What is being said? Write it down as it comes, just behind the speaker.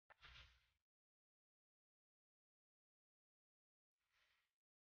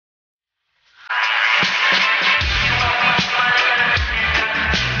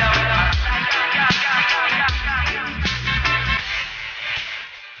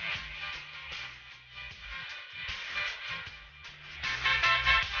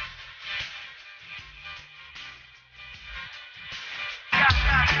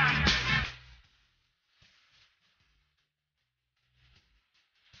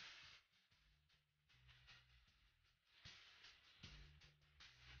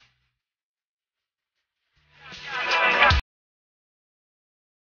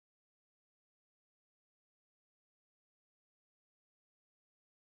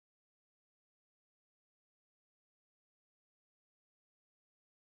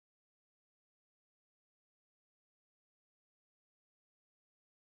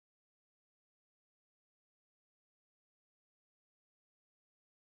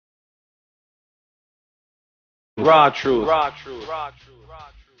Raw truth.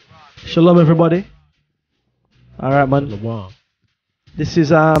 Shalom, everybody. All right, man. Lawya. This is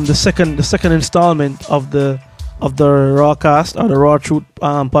the second installment of the Rawcast or the Raw Truth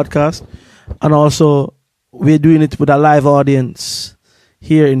podcast, and also we're doing it with a live audience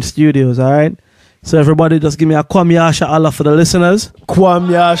here in studios. All right. So everybody, just give me a Kwam Yasha Allah for the listeners. Kwam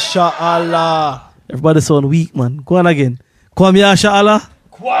Yasha Allah. Everybody sound weak, man. Go on again. Kwam Yasha Allah.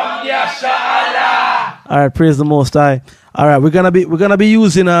 Kwam Yasha Allah. All right, praise the Most High. All right, we're gonna be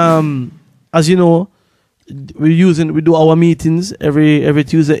using as you know, we do our meetings every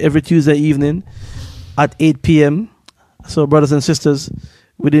Tuesday evening at 8 p.m. So brothers and sisters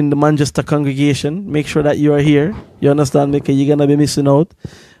within the Manchester congregation, make sure that you are here. You understand? Because you're gonna be missing out.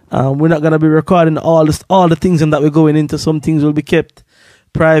 We're not gonna be recording all the things and that we're going into. Some things will be kept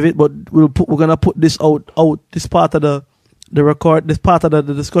private, but we're gonna put this out this part of this part of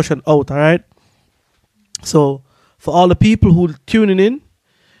the discussion out. All right. So for all the people who tuning in,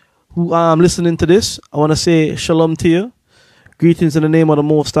 who listening to this, I want to say shalom to you. Greetings in the name of the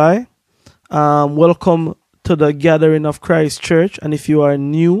Most High. Welcome to the Gathering of Christ Church. And if you are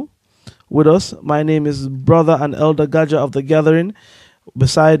new with us, my name is Brother and Elder Rawchaa of the Gathering.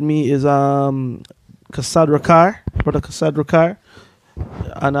 Beside me is Brother Rawchaa.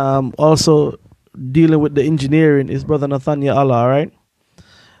 And also dealing with the engineering is Brother Nathaniel Allah, all right?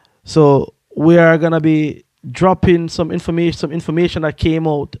 So we are going to be dropping some information that came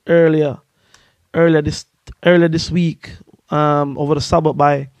out earlier this week over the Sabbath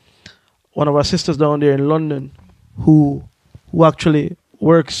by one of our sisters down there in London who actually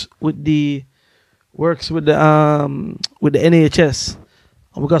works with the NHS.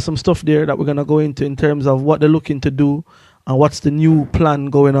 And we got some stuff there that we're gonna go into in terms of what they're looking to do and what's the new plan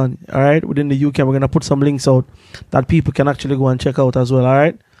going on. All right, within the UK, we're gonna put some links out that people can actually go and check out as well. All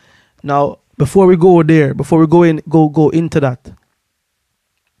right. Now, before we go into that,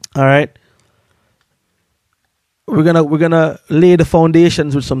 all right, we're gonna lay the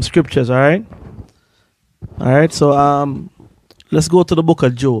foundations with some scriptures. All right. So let's go to the book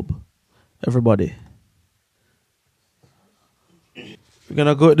of Job, everybody. We're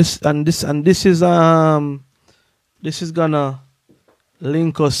gonna go this is gonna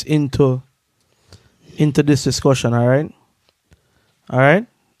link us into this discussion. All right.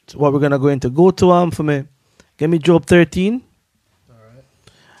 So what we're gonna go into, go to for me, give me Job 13. All right.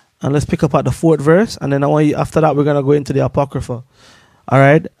 And let's pick up at the 4th verse, and then after that we're gonna go into the Apocrypha. All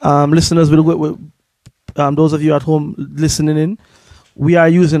right, listeners, those of you at home listening in, we are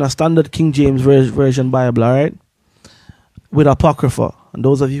using a standard King James version Bible. All right, with Apocrypha. And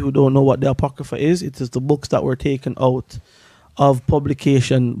those of you who don't know what the Apocrypha is, it is the books that were taken out of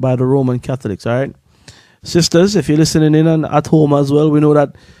publication by the Roman Catholics. All right. Sisters, if you're listening in and at home as well, we know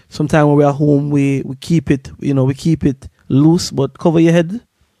that sometimes when we're at home, we keep it loose, but cover your head.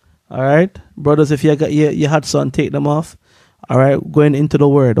 All right. Brothers, if you got your hats on, take them off. All right. Going into the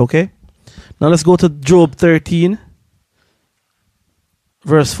word, okay? Now let's go to Job 13,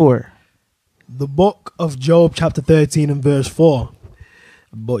 verse 4. The book of Job, chapter 13 and verse 4.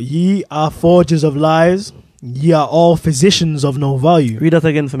 But ye are forgers of lies, ye are all physicians of no value. Read that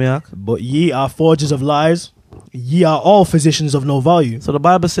again for me, Ak. But ye are forgers of lies, ye are all physicians of no value. So the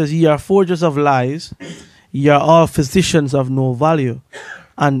Bible says, ye are forgers of lies, ye are all physicians of no value.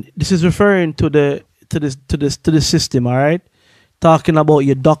 And this is referring to the system, all right? Talking about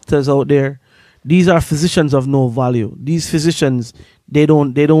your doctors out there. These are physicians of no value. These physicians, they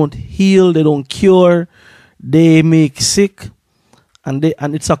don't heal, they don't cure, they make sick. And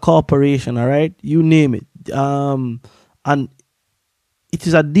it's a corporation, all right? You name it. And it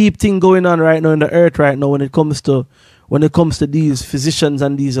is a deep thing going on right now in the earth right now when it comes to these physicians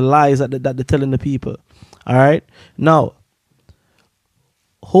and these lies that they're telling the people. All right? Now,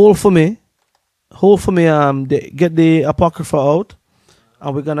 hold for me, get the Apocrypha out,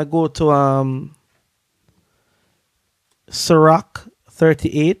 and we're gonna go to Sirach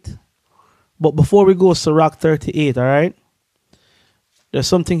 38. But before we go Sirach 38, all right? There's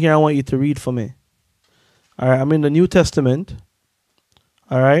something here I want you to read for me. All right, I'm in the New Testament.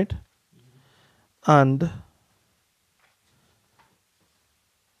 All right. And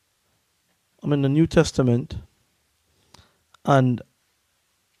I'm in the New Testament. And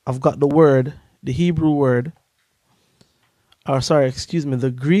I've got the word, the Hebrew word,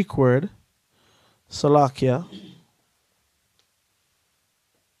 the Greek word, Salakia.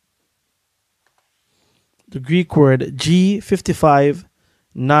 The Greek word G5590.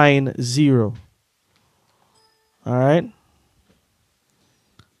 All right.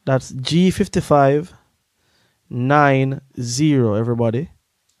 That's G5590, everybody.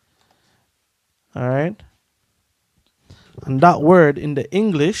 All right. And that word in the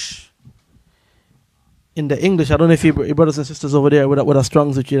English, I don't know if your brothers and sisters over there with a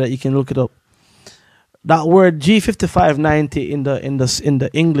strong with you that you can look it up. That word G5590 in the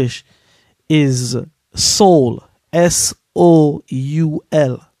English is soul, soul.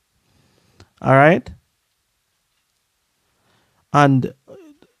 All right. And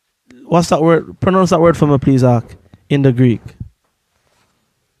what's that word? Pronounce that word for me, please, Ak, in the Greek.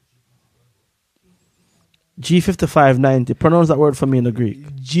 G5590. Pronounce that word for me in the Greek.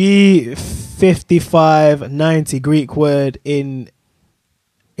 G5590, Greek word in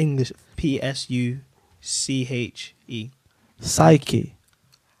English. Psuche. Psyche.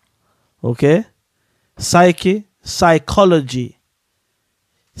 Okay? Psyche, psychology,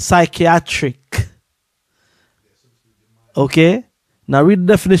 psychiatric. Okay? Now read the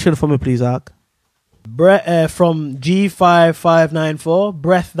definition for me, please, Ak. From G5594,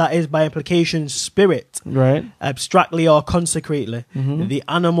 breath, that is by implication spirit, Right. abstractly or consecrately, the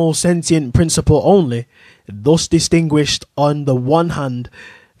animal sentient principle only, thus distinguished on the one hand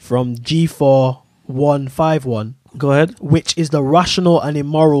from G4151. Go ahead. Which is the rational and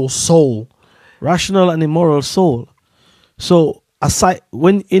immoral soul. Rational and immoral soul. So aside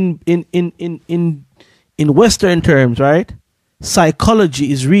when in Western terms, right?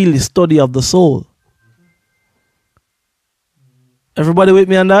 Psychology is really study of the soul. Everybody with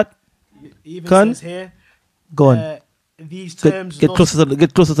me on that? Even Con? says here, Go on. These terms Get closer to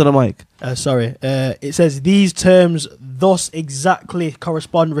the mic. sorry. It says these terms thus exactly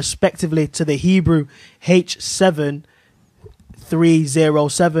correspond respectively to the Hebrew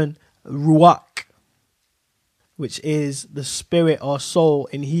H7307 ruach, which is the spirit or soul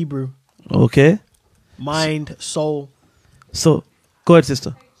in Hebrew. Okay. Mind, soul. So go ahead,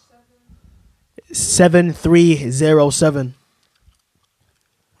 sister. 7307.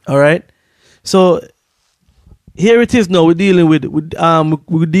 All right. So here it is now. We're dealing with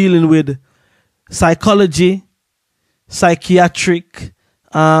psychology, psychiatric.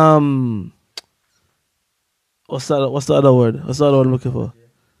 What's the other word? What's the other word I'm looking for?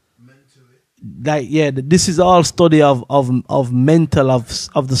 Like, yeah, this is all study of mental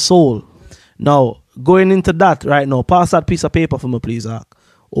of the soul. Now going into that right now, pass that piece of paper for me, please,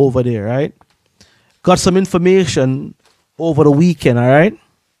 over there, right? Got some information over the weekend, all right?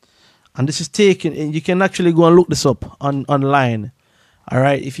 And this is taken, and you can actually go and look this up online. All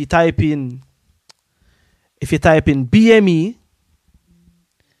right. If you type in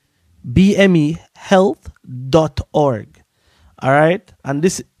BMEhealth.org. All right. And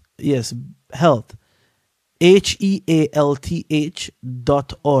this, yes, health. HEALTH.org.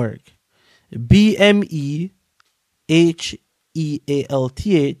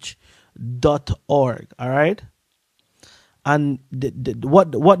 BMEHEALTH.org. All right. And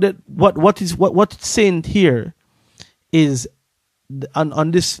what it's saying here is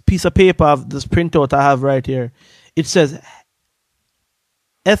on this piece of paper of this printout I have right here, it says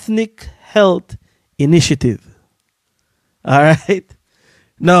Ethnic Health Initiative. All right.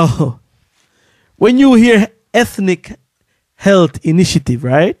 Now, when you hear Ethnic Health Initiative,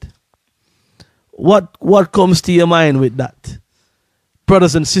 right? What comes to your mind with that,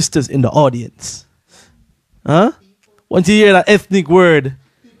 brothers and sisters in the audience? Huh? Once you hear that ethnic word,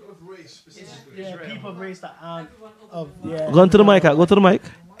 People of race, people of race that aren't of, yeah. Go to the mic. Go to the mic.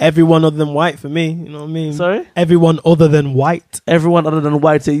 Everyone other than white for me, you know what I mean? Sorry? Everyone other than white. Everyone other than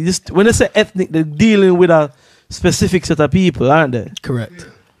white. So you just, when they say ethnic, they're dealing with a specific set of people, aren't they? Correct.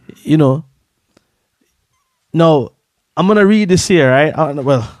 You know. Now, I'm going to read this here, right?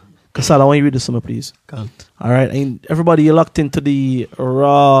 Well, Kasala, I want you to read this to me, please. Come. All right. And everybody, you're locked into the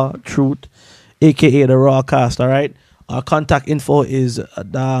Raw Truth, a.k.a. the Rawcast, all right? Our contact info is,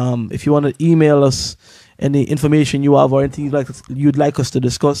 if you want to email us any information you have or anything you'd like us to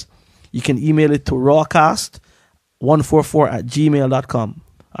discuss, you can email it to rawcast144@gmail.com.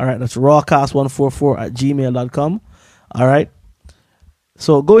 All right, that's rawcast144@gmail.com. All right.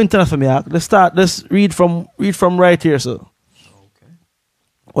 So go into that for me, Ak. Let's read from right here, sir. Okay.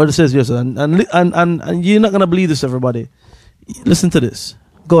 What it says here, sir. And you're not gonna believe this, everybody. Listen to this.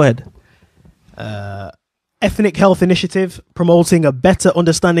 Go ahead. Ethnic Health Initiative, promoting a better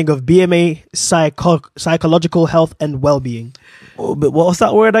understanding of BMA, psychological health and well-being. Oh, but what's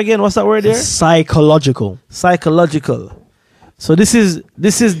that word again? What's that word there? Psychological. Psychological. So this is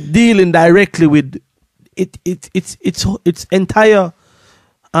dealing directly with its entire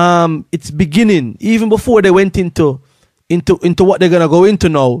its beginning, even before they went into what they're gonna go into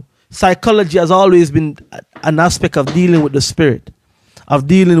now. Psychology has always been an aspect of dealing with the spirit, of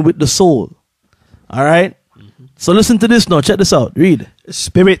dealing with the soul. All right. So listen to this now. Check this out. Read.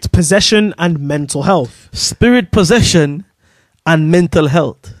 Spirit possession and mental health. Spirit possession and mental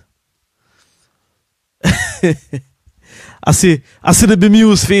health. I see the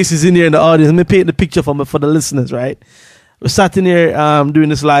bemused faces in here in the audience. Let me paint the picture for the listeners, right? We're sitting here doing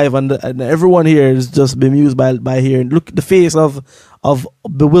this live, and everyone here is just bemused by hearing. Look at the face of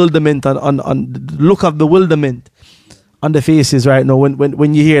bewilderment on the look of bewilderment on the faces right now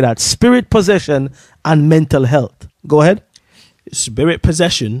when you hear that. Spirit possession and mental health. Go ahead. Spirit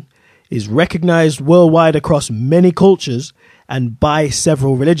possession is recognized worldwide across many cultures and by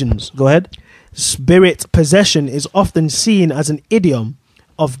several religions. Go ahead. Spirit possession is often seen as an idiom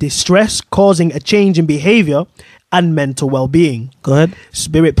of distress causing a change in behavior and mental well-being. Go ahead.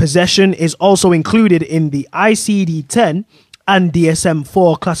 Spirit possession is also included in the ICD-10 and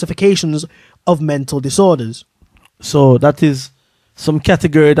DSM-4 classifications of mental disorders. So that is some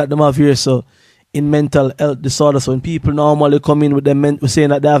category that them have here. So in mental health disorders, so when people normally come in with them saying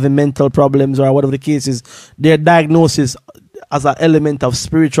that they're having mental problems or whatever the case is, their diagnosis as an element of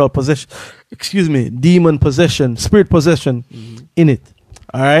spiritual possession, demon possession, spirit possession in it.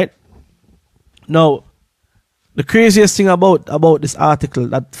 All right. Now, the craziest thing about this article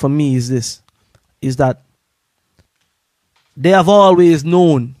that for me is that they have always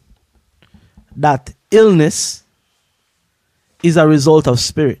known that illness is a result of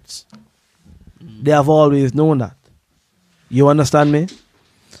spirits. They have always known that. You understand me?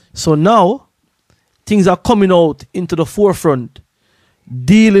 So now things are coming out into the forefront,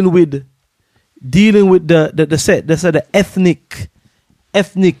 dealing with the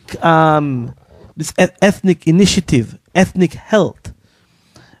ethnic initiative, ethnic health.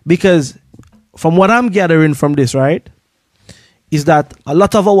 Because from what I'm gathering from this, right, is that a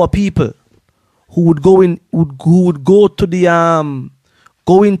lot of our people who would go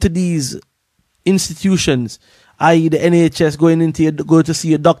into these institutions, i.e. the NHS, go to see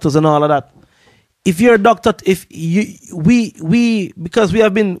your doctors and all of that. If you're a doctor, because we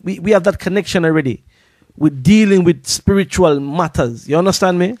have that connection already with dealing with spiritual matters. You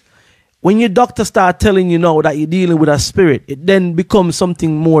understand me? When your doctor start telling you now that you're dealing with a spirit, it then becomes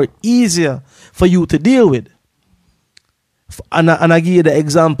something more easier for you to deal with. And I give you the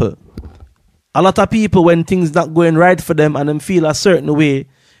example. A lot of people, when things not going right for them and them feel a certain way,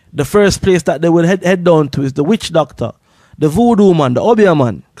 the first place that they will head down to is the witch doctor, the voodoo man, the obia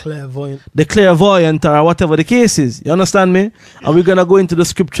man, the clairvoyant, or whatever the case is. You understand me? And we're going to go into the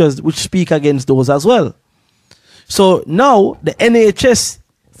scriptures which speak against those as well. So now the NHS,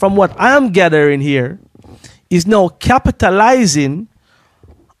 from what I am gathering here, is now capitalizing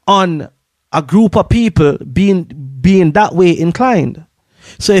on a group of people being that way inclined.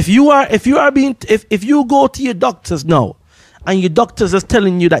 So if you go to your doctors now, and your doctors are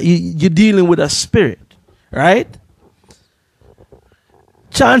telling you that you're dealing with a spirit, right?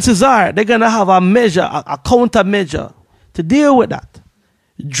 Chances are they're going to have a measure, a countermeasure to deal with that.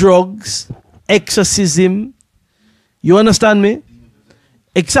 Drugs, exorcism, you understand me?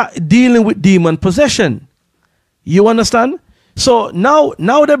 Dealing with demon possession. You understand? So now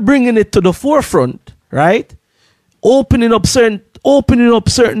they're bringing it to the forefront, right? Opening up certain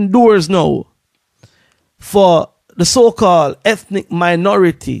doors now for the so-called ethnic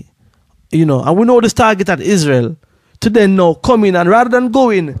minority, and we know this target at Israel, to then now come in and rather than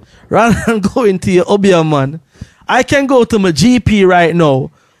going to your obia man, I can go to my GP right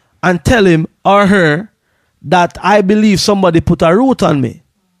now and tell him or her that I believe somebody put a root on me.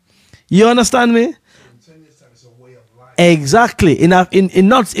 You understand me? Exactly.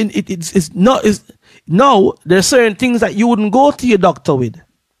 No, there's certain things that you wouldn't go to your doctor with.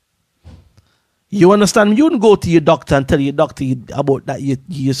 You understand? You wouldn't go to your doctor and tell your doctor about that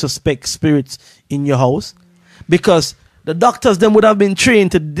you suspect spirits in your house, because the doctors then would have been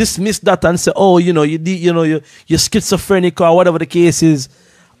trained to dismiss that and say, oh, you're schizophrenic or whatever the case is,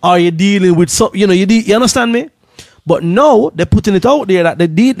 or you're dealing with some, you understand me? But no, they're putting it out there that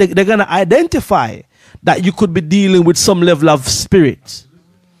they're gonna identify that you could be dealing with some level of spirits.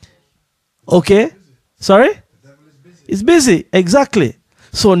 Okay? Sorry? It's busy, exactly.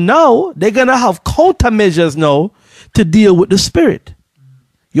 So now they're going to have countermeasures now to deal with the spirit.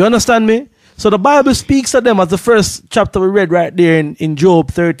 You understand me? So the Bible speaks of them, as the first chapter we read right there in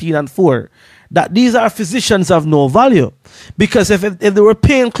Job 13:4, that these are physicians of no value. Because if they were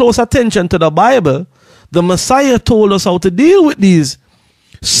paying close attention to the Bible, the Messiah told us how to deal with these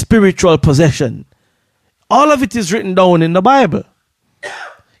spiritual possession. All of it is written down in the Bible.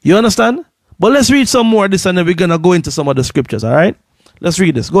 You understand? But let's read some more of this and then we're going to go into some of the scriptures, all right? Let's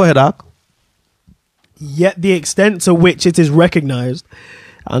read this. Go ahead, Ak. Yet the extent to which it is recognized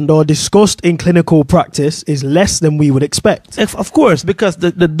and or discussed in clinical practice is less than we would expect. Of course, because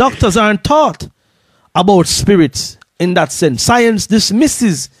the doctors aren't taught about spirits in that sense. Science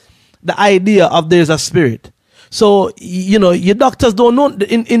dismisses the idea of there's a spirit. So, you know, your doctors don't know,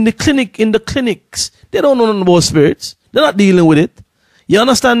 in the clinics, they don't know nothing about spirits. They're not dealing with it. You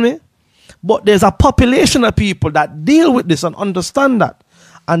understand me? But there's a population of people that deal with this and understand that.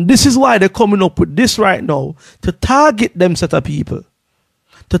 And this is why they're coming up with this right now, to target them set of people.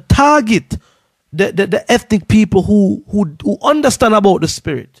 To target the ethnic people who understand about the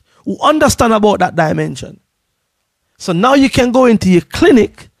spirit, who understand about that dimension. So now you can go into your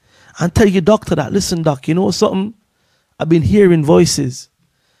clinic and tell your doctor that, listen, doc, you know something? I've been hearing voices.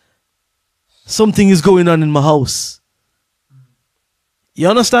 Something is going on in my house. You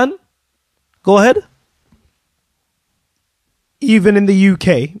understand? Go ahead. Even in the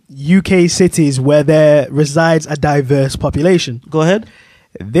UK cities where there resides a diverse population. Go ahead.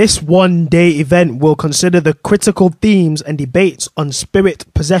 This one-day event will consider the critical themes and debates on spirit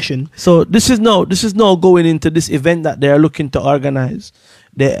possession. So this is now going into this event that they are looking to organize,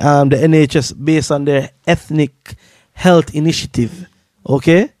 the NHS, based on their ethnic health initiative.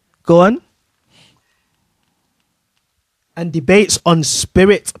 Okay, go on. And debates on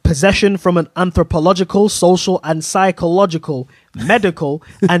spirit possession from an anthropological, social and psychological, medical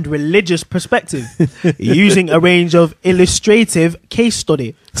and religious perspective, using a range of illustrative case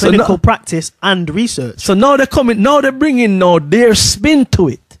study, clinical practice and research. So now they're bringing their spin to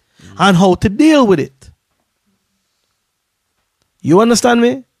it and how to deal with it. You understand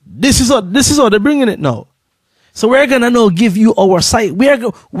me? This is how they're bringing it now. So we're gonna now give you our side.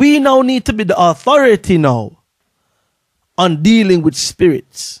 We now need to be the authority now on dealing with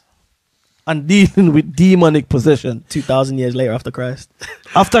spirits and dealing with demonic possession. 2,000 years later, after Christ.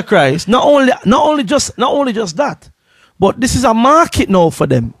 After Christ, not only just that, but this is a market now for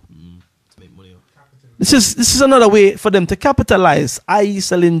them. This is another way for them to capitalize, i.e.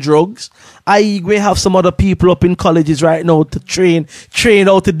 selling drugs, i.e. we have some other people up in colleges right now to train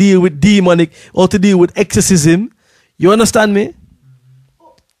how to deal with demonic, how to deal with exorcism. You understand me?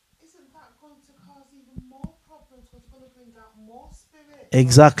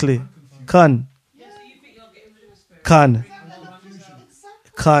 Exactly. Can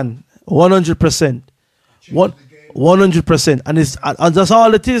 100%. 100%. And that's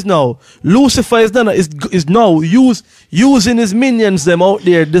all it is now. Lucifer is now using his minions them out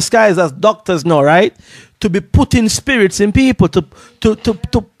there disguised as doctors now, right? To be putting spirits in people to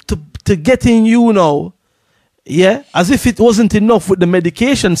get in you now. Yeah? As if it wasn't enough with the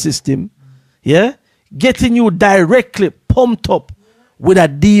medication system. Yeah? Getting you directly pumped up with a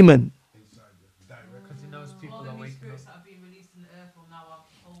demon. Because he knows people are waking up. That have been released in the earth will now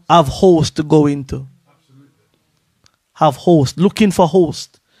have hosts to go into. Have hosts. Looking for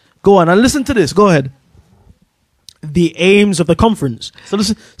hosts. Go on and listen to this. Go ahead. The aims of the conference. So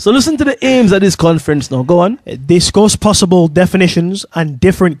listen to the aims of this conference now. Go on. Discuss possible definitions and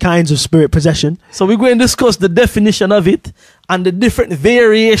different kinds of spirit possession. So we're going to discuss the definition of it and the different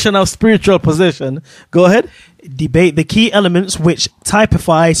variation of spiritual possession. Go ahead. Debate the key elements which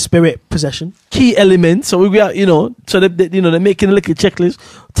typify spirit possession. Key elements. So we are, so they're making a little checklist.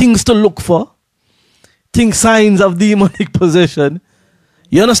 Things to look for. Signs of demonic possession.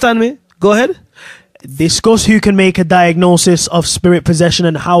 You understand me? Go ahead. Discuss who can make a diagnosis of spirit possession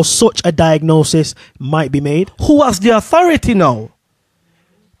and how such a diagnosis might be made. Who has the authority now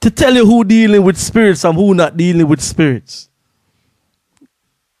to tell you who dealing with spirits and who not dealing with spirits?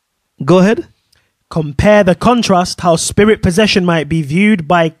 Go ahead. Compare the contrast how spirit possession might be viewed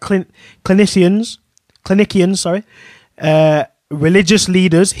by clinicians, religious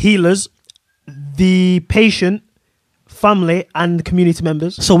leaders, healers, the patient, family and community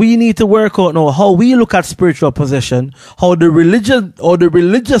members. So we need to work out now how we look at spiritual possession, how the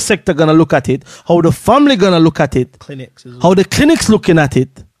religious sector gonna look at it, how the family gonna look at it, clinics as well. How the clinics looking at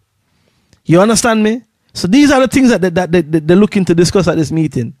it. You understand me? So these are the things that they're looking to discuss at this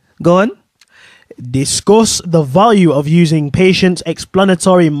meeting. Go on. Discuss the value of using patients'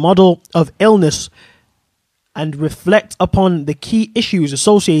 explanatory model of illness and reflect upon the key issues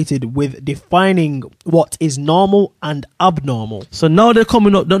associated with defining what is normal and abnormal. So now they're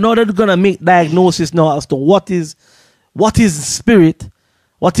coming up. Now they're gonna make diagnosis now as to what is spirit,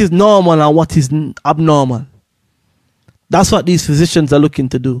 what is normal, and what is abnormal. That's what these physicians are looking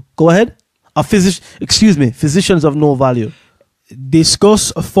to do. Go ahead. Physicians of no value.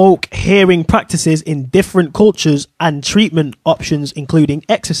 Discuss folk hearing practices in different cultures and treatment options, including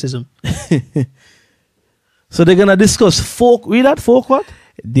exorcism. So they're going to discuss folk, read that, folk what?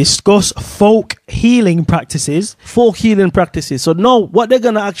 Discuss folk healing practices. Folk healing practices. So now what they're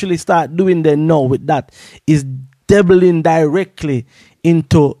going to actually start doing then now with that is dabbling directly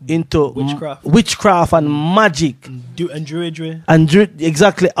into witchcraft and magic and druidry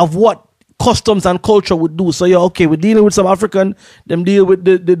exactly of what customs and culture would do. So okay, we're dealing with some African, them deal with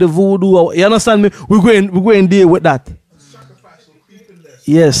the voodoo. Or, you understand me? We're going to deal with that.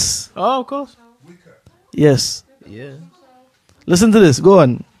 Yes. Oh, of course. Yes. Yeah. Listen to this. Go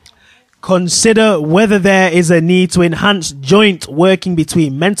on. Consider whether there is a need to enhance joint working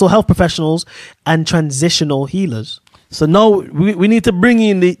between mental health professionals and transitional healers. So now we need to bring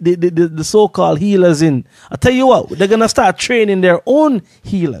in the so-called healers in. I tell you what, they're going to start training their own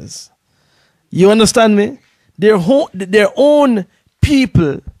healers. You understand me? Their own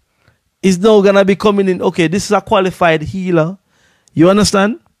people is now going to be coming in. Okay, this is a qualified healer. You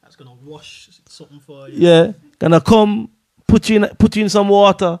understand? That's going to wash something for you. Yeah. Going to come, put you in some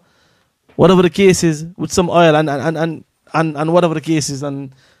water, whatever the case is, with some oil and whatever the case is,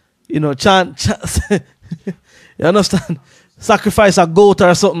 and chant you understand? Sacrifice a goat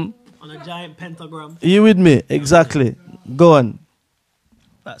or something on a giant pentagram. You with me? Exactly. Go on.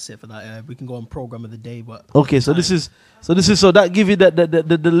 That's it for that. We can go on program of the day, but okay. So that give you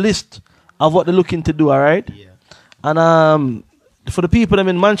the list of what they're looking to do. All right. Yeah. And for the people them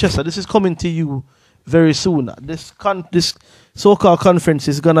in Manchester, this is coming to you very soon. This so-called conference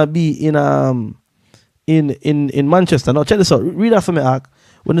is gonna be in Manchester. Now check this out. Read that for me, Ak.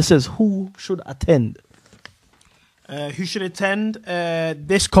 When it says who should attend. Who should attend?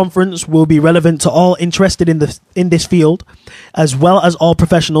 This conference will be relevant to all interested in this field, as well as all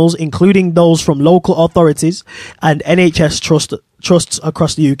professionals, including those from local authorities and NHS trusts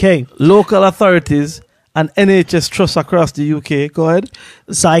across the UK. Local authorities and NHS trusts across the UK. Go ahead.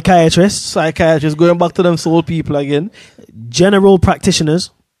 Psychiatrists, going back to them soul people again. General practitioners.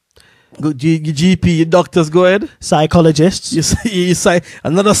 Your GP, your doctors, go ahead. Psychologists.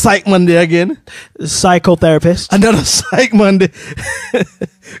 Another psych man there again. Psychotherapists. Another psych man there.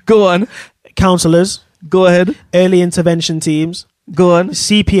 Go on. Counselors. Go ahead. Early intervention teams. Go on.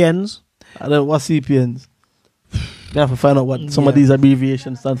 CPNs. I don't know what CPNs. You have to find out what some of these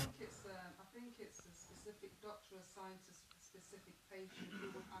abbreviations stand for. I think it's a specific doctor assigned to a specific patient who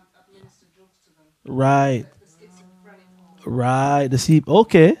would administer drugs to them. Right. The schizophrenic. Right. The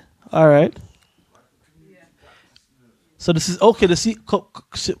okay. All right. Yeah. So this is okay. The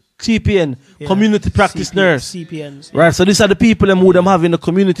CPN, community practice nurse. CPNs. Right. So these are the people who them having a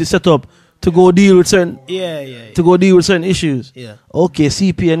community set up to go deal with certain. To go deal with certain issues. Yeah. Okay.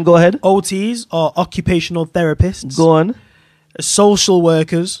 CPN. Go ahead. OTs or occupational therapists. Go on. Social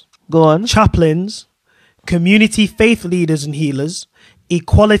workers. Go on. Chaplains. Community faith leaders and healers.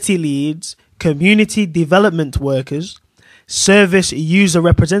 Equality leads. Community development workers. Service user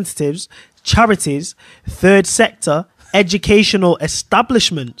representatives, charities, third sector, educational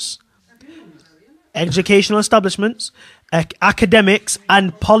establishments, academics,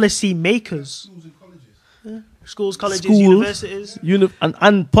 and policy makers. Schools, colleges, universities,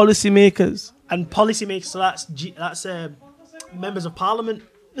 and policy makers. And policy makers. So that's members of parliament,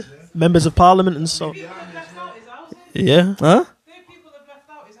 members of parliament, and so. Yeah. Huh?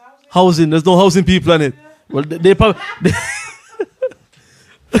 Housing. There's no housing people on it. Well, they probably.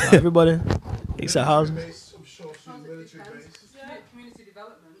 Everybody except housing.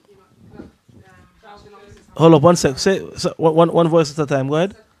 Hold up 1 sec. Say one voice at a time. Go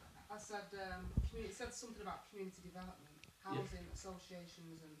ahead. I said something about community development, housing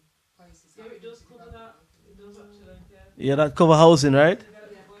associations and places. Yeah, it does cover that. It does actually. Yeah, that cover housing, right? Yeah,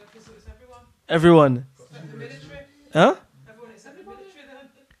 workers, so it's everyone. Everyone. The military. Huh? Everyone, it's the military then.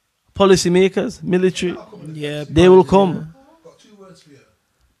 Policy makers, military. Yeah, they will come. Got 2 words for you.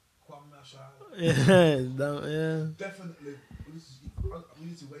 Yeah. Definitely. We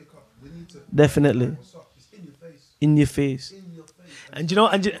need to wake up. We need to. Definitely. What's up? It's in your face. In your face. In your face. And do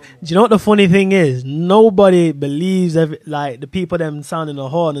you know what the funny thing is? Nobody believes the people them sounding the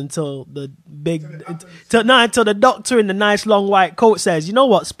horn until the until the doctor in the nice long white coat says, you know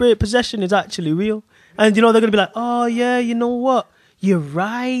what, spirit possession is actually real. And they're gonna be like, oh yeah, you know what? You're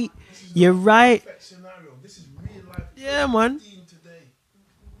right. You're right. This is real life. Yeah, man.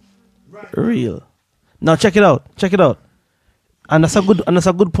 Right. Real. Now check it out. And that's a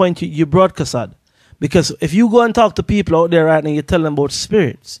good point you brought, Kassad. Because if you go and talk to people out there right now, you tell them about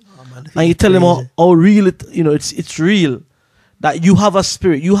spirits, and you tell them how real it's real, that you have a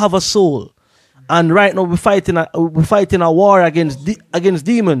spirit, you have a soul, and right now we're fighting a war against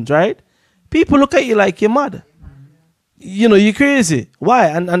demons, right? People look at you like you're mad. You're crazy. Why?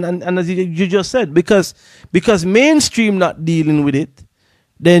 And as you just said, because mainstream not dealing with it,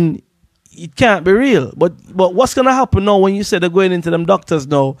 then it can't be real. But what's gonna happen now when you say they're going into them doctors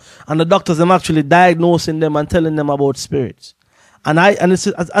now, and the doctors them actually diagnosing them and telling them about spirits, And it's,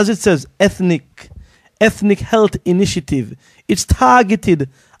 as it says, ethnic health initiative. It's targeted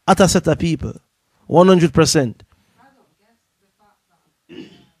at a set of people, 100%. I don't get the fact that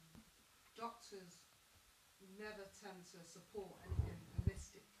doctors never tend to support anything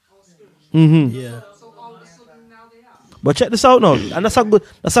holistic or spiritual. Yeah. So all of a sudden now they are. But check this out now, and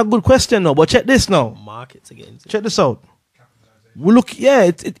that's a good question now. But check this now. Market to get into. Check this out. We look,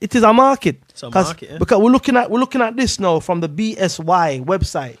 it is a market. It's a market, yeah. Because we're looking at this now from the BSY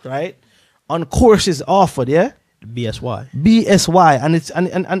website, right? On courses offered, yeah. BSY. BSY, and it's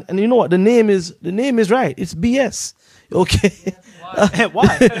and you know what the name is right. It's BS. Okay.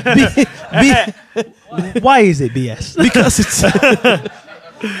 Why? Why is it BS? Because it's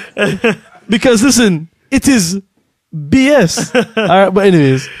because listen, it is BS. All right, but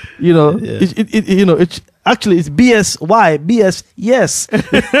anyways, you know, it's actually it's BSY, BS. Yes.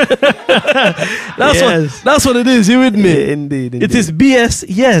 That's what it is. You with me? Yeah, indeed. It is BS.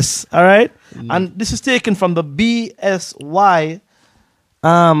 Yes. All right. And this is taken from the BSY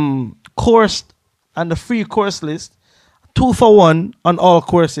course and the free course list, 2 for 1 on all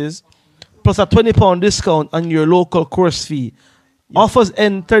courses, plus a £20 discount on your local course fee. Offers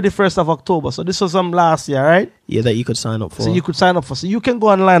end 31st of October. So this was last year, right? Yeah, that you could sign up for. So you could sign up for. So you can go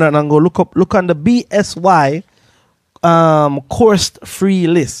online and go look on the BSY course free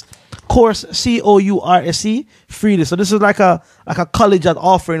list. Course COURSE free list. So this is like a college that's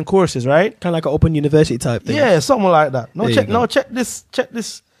offering courses, right? Kind of like an open university type thing. Yeah, something like that. Check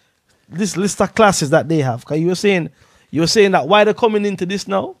this list of classes that they have. Cause you were saying that why they're coming into this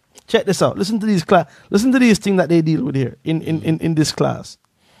now. Check this out. Listen to these things that they deal with here in this class.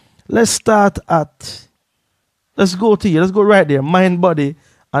 Let's go right there. Mind, body,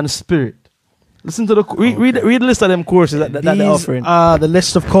 and spirit. Listen to read the list of them courses that they're offering. The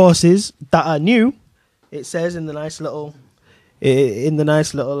list of courses that are new. It says in the nice little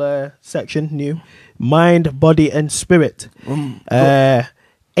section, new. Mind, body, and spirit.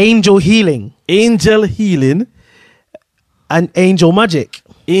 Angel healing. Angel healing. And angel magic.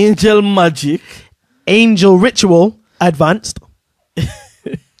 Angel magic. Angel ritual advanced.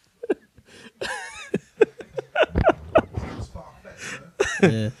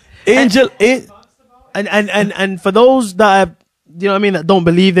 Yeah. Angel and for those that are, you know what I mean, that don't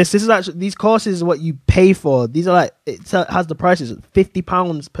believe this is actually, these courses are what you pay for. These are like, it has the prices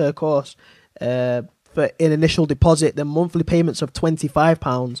 £50 per course for an initial deposit, then monthly payments of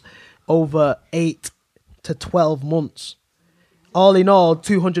 £25 over 8 to 12 months. All in all,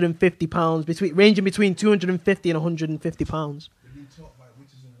 £250 ranging between £250 and £150.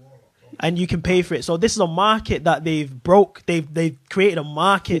 And you can pay for it. So this is a market that they've created a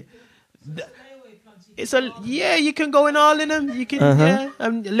market. It's you can go in all in them. You can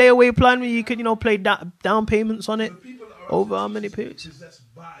and layaway plan where you can play down payments on it over how many periods.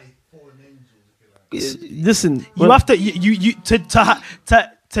 Listen, you have to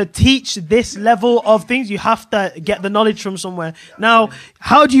teach this level of things. You have to get the knowledge from somewhere. Now,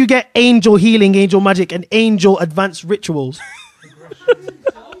 how do you get angel healing, angel magic, and angel advanced rituals?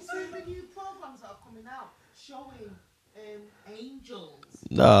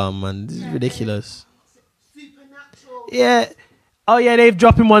 No, man, this is ridiculous. Supernatural. Yeah. Oh, yeah, they've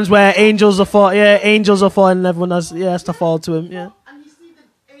dropping ones where angels are falling. Yeah, angels are falling and everyone has to fall to him. Yeah. And you see the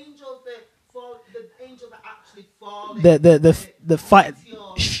angels that actually fall. The fight,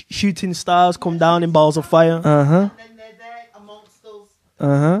 shooting stars come down in balls of fire. And then they're there amongst us.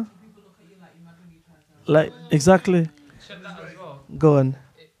 People look at you like you're mad when you try to. Like, exactly. Check that as well. Go on.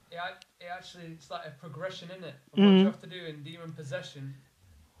 It actually, it's like a progression, isn't it? What you have to do in demon possession.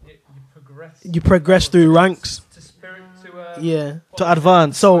 You progress through ranks to spirit to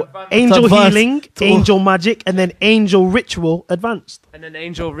advance. So angel healing, angel magic, and then angel ritual advanced. And then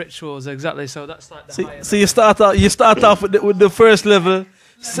angel rituals, exactly. So that's like the highest. So you start off with the first level.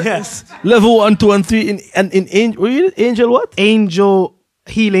 Yes. Level 1, 2, and 3 in angel what? Angel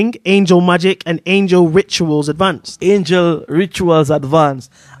healing, angel magic, and angel rituals advanced. Angel rituals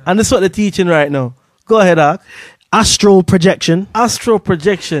advanced. And this is what they're teaching right now. Go ahead, Ark. Astral projection.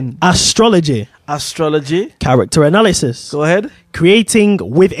 Astrology. Character analysis. Go ahead. Creating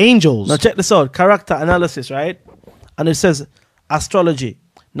with angels. Now check this out. Character analysis, right? And it says astrology.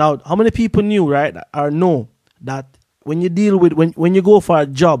 Now, how many people know that when you deal with, when you go for a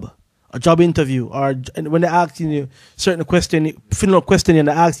job interview, or when they ask you certain question, fill out question and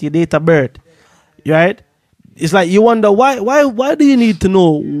they ask you date of birth, right? It's like you wonder why do you need to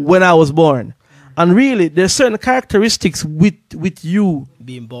know when I was born? And really, there's certain characteristics with you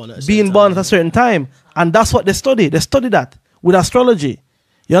being born at a certain time. And that's what they study. They study that with astrology.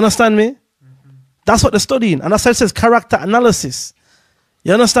 You understand me? That's what they're studying. And that's why it says character analysis.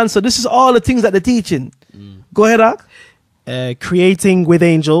 You understand? So this is all the things that they're teaching. Go ahead, Ak. Creating with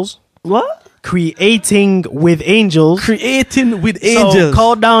angels. What? Creating with angels. Creating with angels. So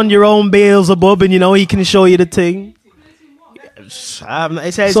call down your own Beelzebub and he can show you the thing.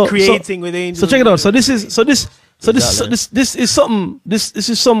 It says creating with angels. So check it out. So this is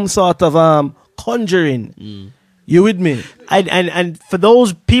some sort of conjuring. You with me? And for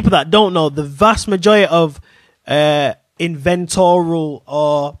those people that don't know, the vast majority of inventorial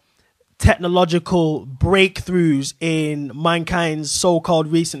or technological breakthroughs in mankind's so-called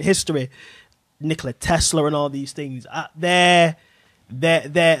recent history, Nikola Tesla and all these things, their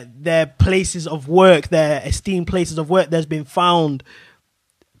places of work, their esteemed places of work, there's been found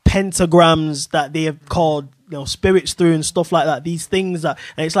pentagrams that they have called, spirits through and stuff like that. These things and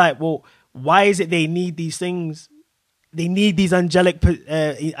it's like, well, why is it they need these things? They need these angelic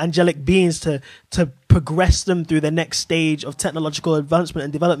beings to progress them through the next stage of technological advancement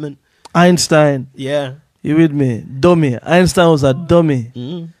and development. Einstein. Yeah. You with me? Dummy. Einstein was a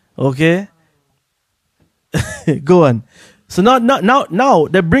dummy. Okay? Go on. So now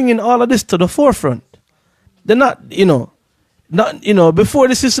they're bringing all of this to the forefront. They're not, before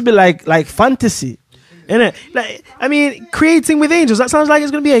this used to be like fantasy. Innit? Like, I mean, creating with angels, that sounds like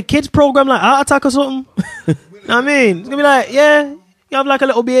it's going to be a kids program like Heart Attack or something. You know what I mean? It's going to be like, you have like a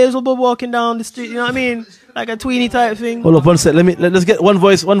little Beelzebub walking down the street, you know what I mean? Like a tweeny type thing. Hold up one sec. Let's get one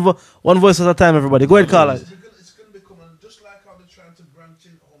voice at a time, everybody. Go ahead, Carla. It's going to become, just like how they're trying to branch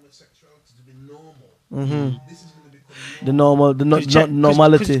in homosexuality to be normal. This is going to become the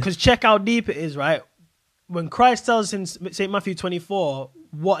normality. Because check how deep it is, right? When Christ tells in St. Matthew 24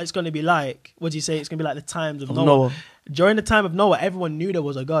 what it's going to be like, what do you say? It's going to be like the times of Noah. During the time of Noah, everyone knew there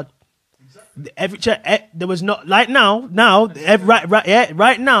was a God. There was not like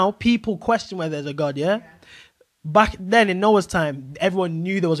right now people question whether there's a God. Back then in Noah's time, everyone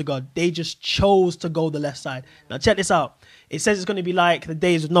knew there was a God. They just chose to go the left side. Now check this out. It says it's going to be like the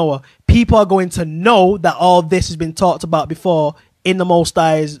days of Noah. People are going to know that all this has been talked about before in the Most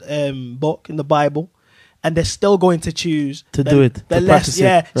High's book, in the Bible. And they're still going to choose to do it. The less,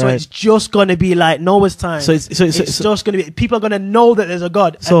 right. So it's just going to be like Noah's time. So it's just going to be. People are going to know that there's a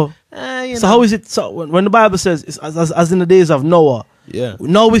God. So how is it? So when the Bible says it's as in the days of Noah,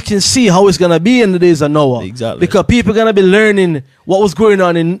 now we can see how it's going to be in the days of Noah. Exactly. Because people are going to be learning what was going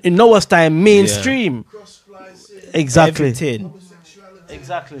on in Noah's time, mainstream. Exactly. Everything.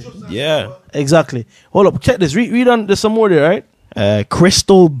 Exactly. Yeah. Exactly. Hold up. Check this. Read on. There's some more there, right?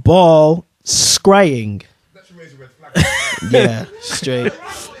 Crystal ball scrying. Yeah, straight.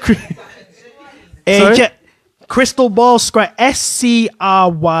 Crystal ball scrying. SCRYING.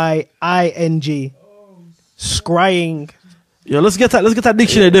 Scrying. Yo, let's get that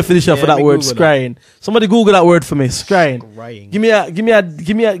dictionary definition for that word, scrying. Somebody Google that word for me. Scrying. Give me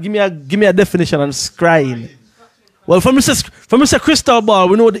a definition on scrying. Well, from Mr. Crystal ball,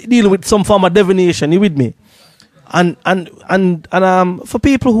 we know dealing with some form of divination. You with me? And for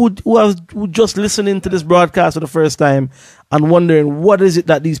people who are just listening to this broadcast for the first time and wondering what is it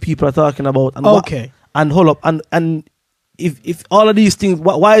that these people are talking about, and hold up, and if all of these things,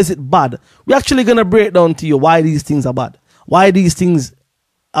 why is it bad? We're actually gonna break down to you why these things are bad, why these things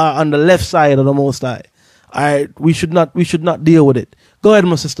are on the left side of the Most High. All right, we should not deal with it. Go ahead,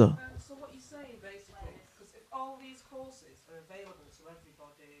 my sister. So what you're saying basically, because if all these courses are available to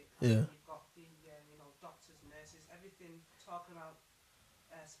everybody, Yeah. you've got the doctors, nurses, everything talking about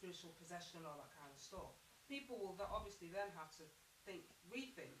spiritual possession and all that kind of stuff, people will obviously then have to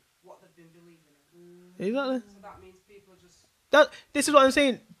rethink what they've been believing in. Exactly. So that means people just. This is what I'm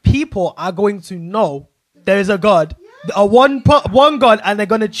saying. People are going to know there is a God, one God, and they're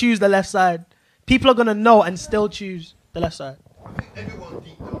going to choose the left side. People are going to know and still choose the left side. Everyone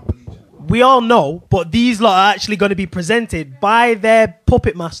deep down believes it. We all know, but these lot are actually going to be presented by their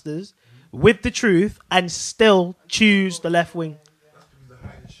puppet masters with the truth and still choose the left wing.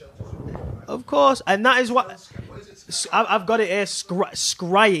 Of course, and that is what I've got it here.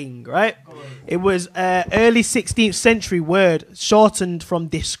 Scrying, right? It was early 16th century word shortened from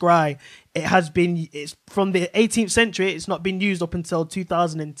descry. It's from the 18th century. It's not been used up until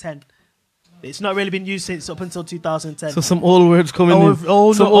 2010. It's not really been used since up until 2010. So some old words coming in.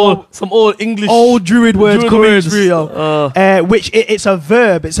 Some old English. Old Druid words coming through. Which it's a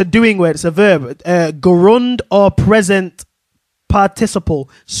verb. It's a doing word. It's a verb. Gerund or present participle,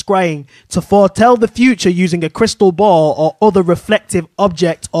 scrying, to foretell the future using a crystal ball or other reflective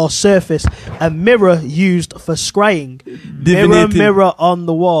object or surface. A mirror used for scrying. Mirror, mirror on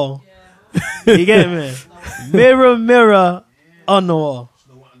the wall. You get me? Mirror, mirror on the wall.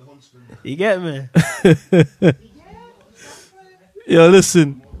 You get me? Yo,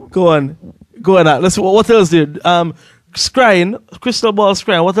 listen. Go on. Let's. What else there? Scrying, crystal ball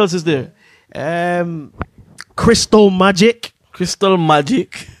scrying. What else is there? Crystal magic. Crystal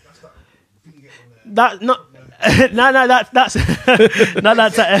magic. That not. No, that's no,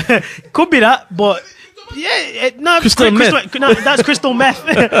 that's could be that, but yeah, Crystal meth. No, that's crystal meth.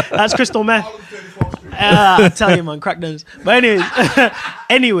 That's crystal meth. I tell you, man, crack those. But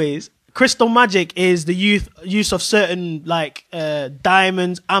anyways, crystal magic is the use of certain like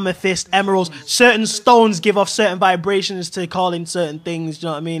diamonds, amethyst, emeralds. Certain stones give off certain vibrations to call in certain things. Do you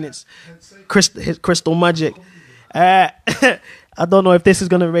know what I mean? It's crystal magic. I don't know if this is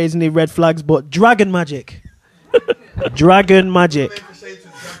gonna raise any red flags, but dragon magic. Dragon magic.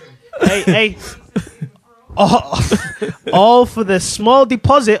 Hey. All for the small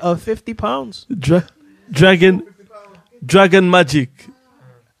deposit of £50. Dragon magic.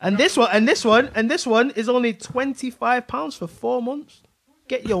 And this one is only £25 for 4 months.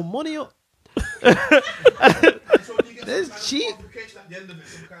 Get your money up. That's cheap.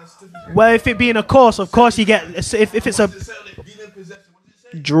 Well, if it being a course, of course you get. If it's a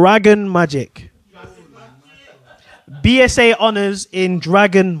dragon magic. BSA honors in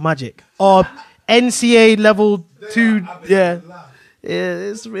dragon magic or NCA level 2. Yeah,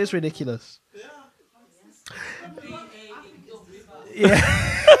 it's ridiculous. Yeah.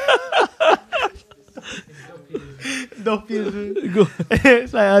 Don't feel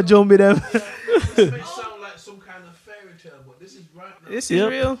it's like I jump with them. This may sound like some kind of fairy tale, but this is right now. This is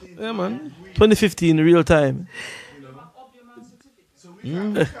real. Yeah, man. 2015, real time.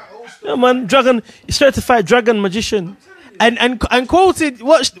 Yeah, man, dragon, certified dragon magician. And quoted,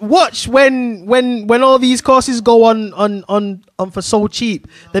 watch when all these courses go on for so cheap.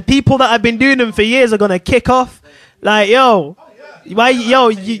 The people that have been doing them for years are gonna kick off. Like, yo, like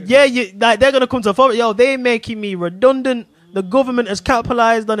they're gonna come to forward. Yo, they making me redundant. The government has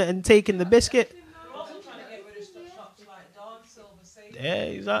capitalized on it and taken the biscuit. Yeah,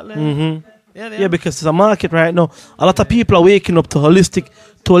 exactly. Mm-hmm. Yeah, because there's a market right now. A lot of people are waking up to holistic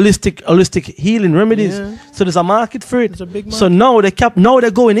healing remedies. Yeah. So there's a market for it. There's a big market. So now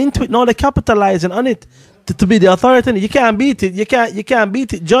they're going into it. Now they're capitalizing on it to be the authority. You can't beat it. You can't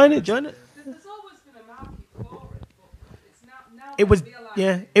beat it. Join it. There's always been a market for it, but it's now It was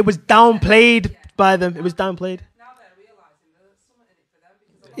realizing it was downplayed by them. It was downplayed. now they're realizing there's something in it for them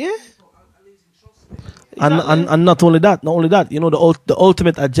because Yeah. people are losing trust in it. And not only that, you know, the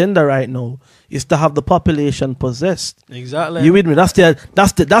ultimate agenda right now is to have the population possessed. Exactly. You with me? That's the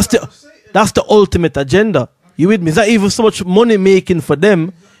ultimate agenda. You with me? It's not even so much money making for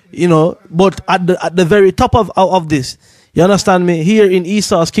them, you know, but at the very top of this, you understand me? Here in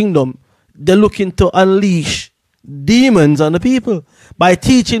Esau's kingdom, they're looking to unleash demons on the people by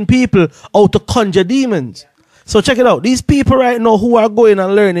teaching people how to conjure demons. So check it out. These people right now who are going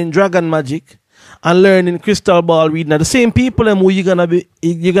and learning dragon magic and learning crystal ball reading are the same people who you're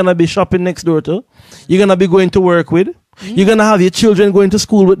gonna be shopping next door to. You're gonna be going to work with. You're gonna have your children going to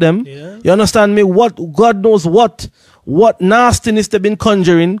school with them. Yeah. You understand me? What God knows what nastiness they've been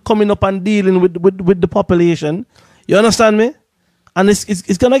conjuring, coming up and dealing with the population. You understand me? And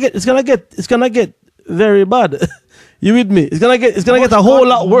it's gonna get very bad. You with me? It's gonna get a whole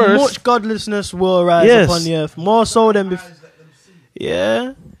lot worse. Much godlessness will rise upon the earth, more so than before.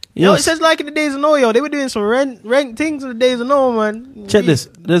 Yeah. Yo, it says like in the days of Noah, yo, they were doing some rank things in the days of Noah, man. Check this.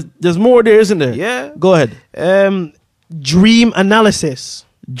 There's more there, isn't there? Yeah. Go ahead. Dream analysis.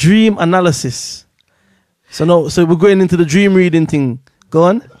 Dream analysis. So we're going into the dream reading thing. Go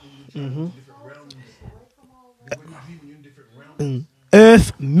on.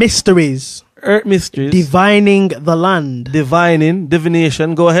 Earth mysteries. Earth mysteries. Divining the land.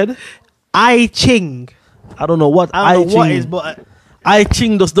 Divination. Go ahead. I Ching. I don't know what I don't know what Ching is, but I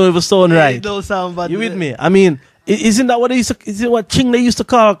Ching does not even sound right. It don't sound bad. You with me? I mean, isn't that what they used to? Is it what Ching they used to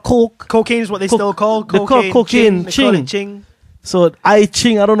call coke? Cocaine is what they still call. They call cocaine They call it Ching. Ching. So I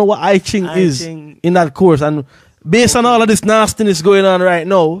Ching, I don't know what I Ching is Ching. in that course. And based on all of this nastiness going on right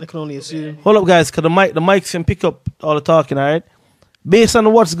now, I can only assume. hold up, guys, because the mics can pick up all the talking. All right. Based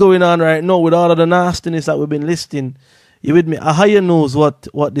on what's going on right now with all of the nastiness that we've been listing, you with me? A higher knows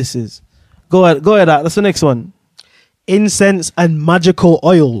what this is. Go ahead. That's the next one. Incense and magical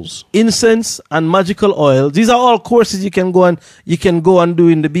oils. Incense and magical oils. These are all courses you can go and do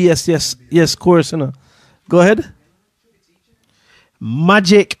in the BSS course. You know. Go ahead.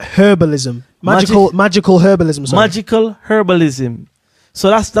 Magic herbalism. Magical herbalism. Sorry. Magical herbalism.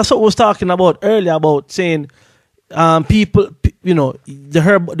 So that's what we was talking about earlier about saying people, you know, the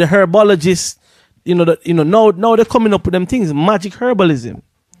herbologists, now they're coming up with them things. Magic herbalism.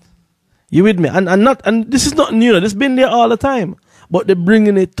 You with me? And this is not new. This has been there all the time. But they're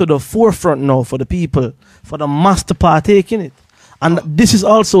bringing it to the forefront now for the people, for the mass to partake in it. And this is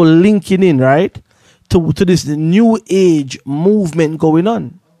also linking in, right, to this new age movement going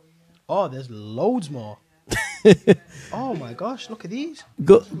on. Oh, there's loads more. Oh my gosh, look at these.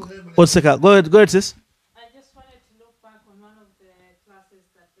 Go ahead, sis. I just wanted to look back on one of the classes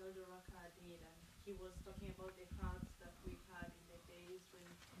that Elder Rawchaa did, and he was talking about the herbs that we had in the days when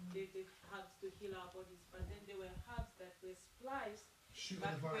they did herbs to heal our bodies, but then there were herbs that were spliced,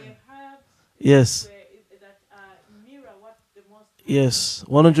 but were herbs Yes. that mirror what the most Yes,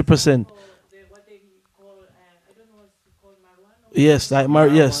 100%. what they call I don't know what's called marijuana. Yes,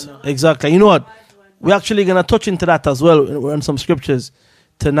 yes, exactly. You know what? We're actually gonna touch into that as well on some scriptures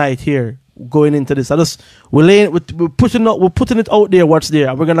tonight here, going into this. We're putting it out there what's there,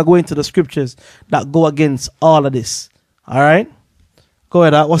 and we're gonna go into the scriptures that go against all of this. All right, go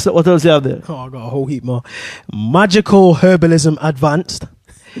ahead. What else you have there? Oh, I got a whole heap more. Magical herbalism advanced.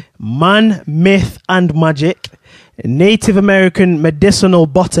 Man, myth, and magic. Native American medicinal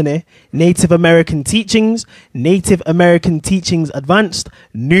botany. Native American teachings. Native American teachings advanced.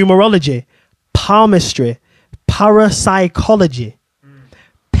 Numerology. Palmistry. Parapsychology.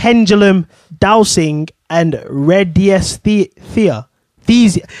 Pendulum dowsing and radiesthesia.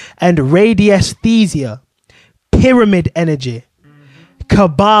 Pyramid energy.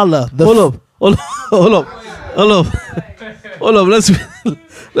 Kabbalah. Hold up.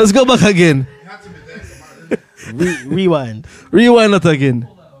 Let's go back again. Rewind. Rewind that again.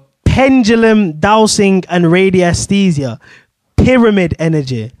 Pendulum dowsing and radiesthesia. Pyramid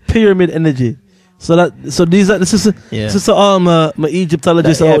energy. This is my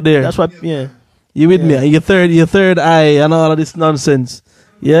Egyptologists out there. That's what. Yeah. You with me? And your third eye and all of this nonsense.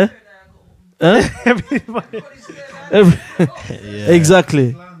 Yeah. Huh?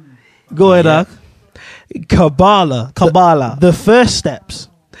 Exactly. Go ahead, Ak. Kabbalah. The first steps.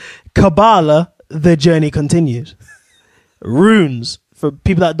 Kabbalah. The journey continues. Runes. For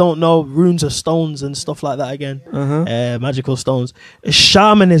people that don't know, runes are stones and stuff like that again. Magical stones.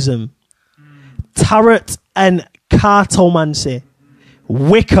 Shamanism. Tarot and cartomancy.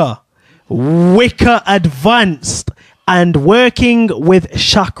 Wicca advanced. And working with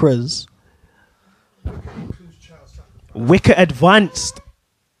chakras. Wicca advanced.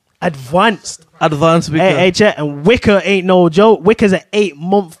 Advanced Wicca. Hey, chat, and Wicca ain't no joke. Wicca's an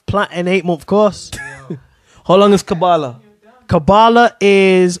 8-month plan, an 8-month course. How long is Kabbalah? Kabbalah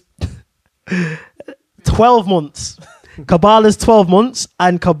is 12 months. Kabbalah is 12 months,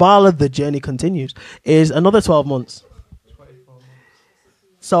 and Kabbalah, the journey continues, is another 12 months.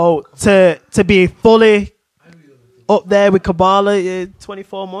 So to be fully up there with Kabbalah,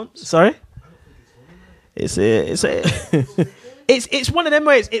 24 months. Sorry? It's one of them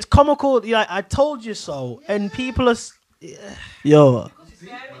ways. It's comical. Like, I told you so, and people are. Yo.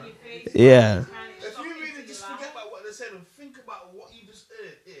 Yeah. If you really just forget about what they said and think about what you just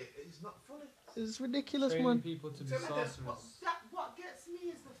heard, it's not funny. It's ridiculous, Training man. people to be sorcerers. What gets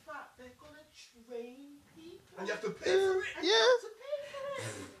me is the fact they're gonna train people. And you have to pay for it. And you have to pay for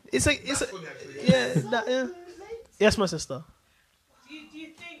it. It's a Funny, actually. yeah. Yes, my sister. Do you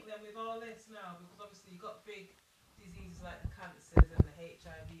think that with all this now, because obviously you've got big diseases like the cancers and the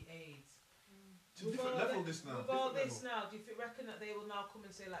HIV/AIDS. It's a different level this now. With all this now, do you reckon that they will now come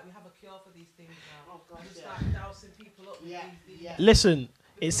and say like we have a cure for these things now? Oh, God, and just yeah. start dousing people up with these. Listen,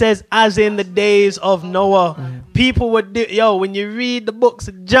 it says as in the days of Noah. People would do when you read the books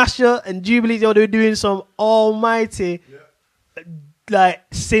of Joshua and Jubilees, they were doing some almighty like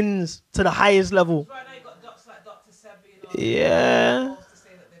sins to the highest level. Right now you got docs like Dr. Sebi and all Yeah. to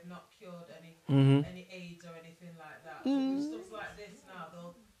say that they've not cured any AIDS or anything like that. So with stuff like this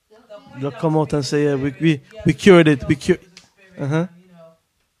now, They'll come out and say, we cured it. We cured.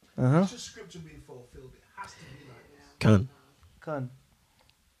 It's just scripture being fulfilled. It has to be like this. Can.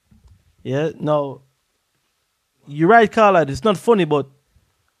 Yeah. No. You're right, Carla. It's not funny, but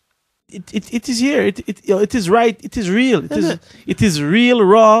it is here. It is right. It is real. It is real,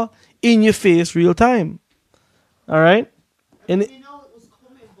 raw, in your face, real time. All right. And We know it was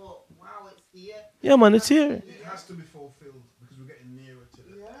coming, but wow, it's here. yeah, man, it's here. It has to be fulfilled because we're getting nearer to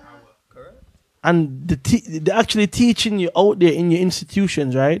the hour. Correct. And they're actually teaching you out there in your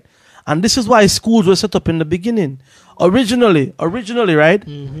institutions, right? And this is why schools were set up in the beginning. Originally, right?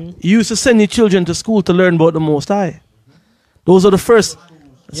 You used to send your children to school to learn about the Most High. Those are the first.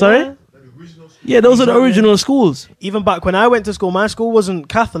 Sorry? Yeah, those are the original schools. Even back when I went to school, my school wasn't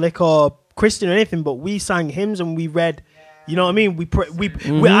Catholic or Christian or anything, but we sang hymns and we read You know what I mean? We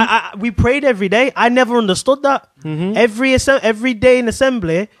prayed every day. I never understood that. Every day in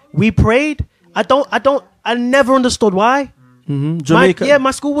assembly, we prayed. I never understood why. Jamaica.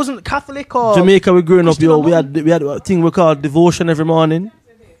 My school wasn't Catholic or Jamaica. We growing up, yo. We had a thing we called devotion every morning.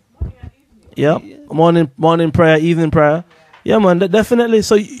 Yeah, morning prayer, evening prayer. Yeah, man, definitely.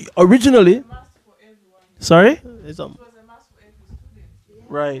 So originally, sorry,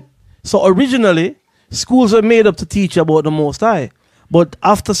 right. So originally, schools were made up to teach about the Most High, but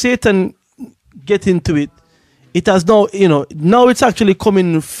after Satan get into it, it has now, now it's actually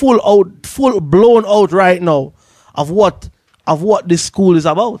coming full blown out right now of what this school is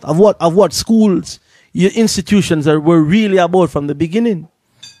about, of what schools, your institutions were really about from the beginning.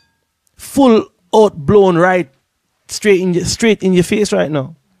 Full out blown right straight in your face right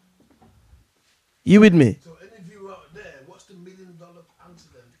now. You with me? So any of you out there, what's the $1 million answer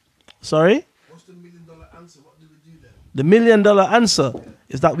then? Sorry? What's the $1 million answer? What do we do then? The $1 million answer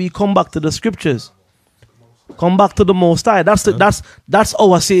is that we come back to the scriptures. Come back to the Most High. That's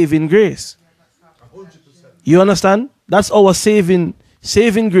our saving grace. 100%. You understand? That's our saving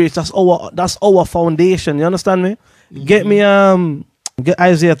grace. That's our foundation. You understand me? Get me get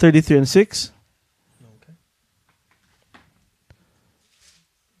Isaiah 33:6. Okay.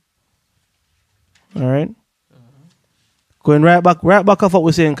 All right. Going right back off what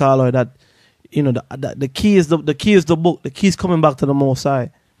we're saying, Carlo, that the key is the book. The key is coming back to the Most High.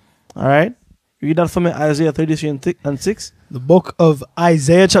 All right. Read that for me, Isaiah 33:6. The book of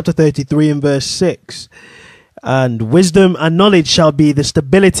Isaiah chapter 33 and verse 6. And wisdom and knowledge shall be the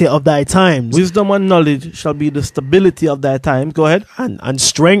stability of thy times. Wisdom and knowledge shall be the stability of thy times. Go ahead. And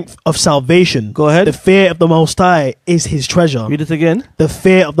strength of salvation. Go ahead. The fear of the Most High is his treasure. Read it again. The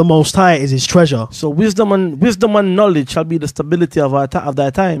fear of the Most High is his treasure. So wisdom and knowledge shall be the stability of thy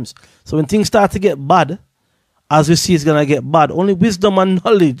times. So when things start to get bad, as we see it's going to get bad, only wisdom and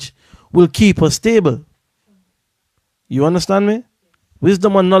knowledge will keep us stable. You understand me?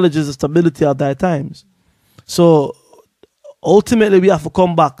 Wisdom and knowledge is the stability of thy times. So ultimately we have to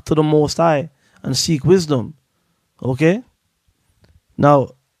come back to the Most High and seek wisdom. Okay?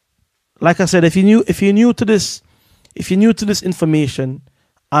 Now, like I said, if you're new to this information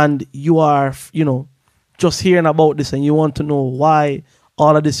and you are, just hearing about this and you want to know why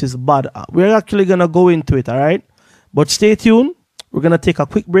all of this is bad, we're actually gonna go into it, all right? But stay tuned. We're gonna take a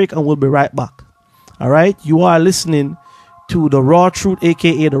quick break and we'll be right back. All right? You are listening to the Raw Truth,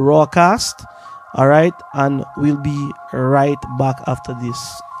 aka the Rawcast. All right, and we'll be right back after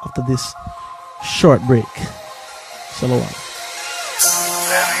this short break. Shalom. Let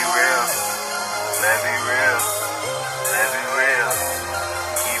me real, let me real, let me real,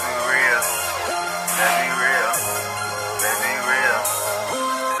 keep it real. Let me real, let me real,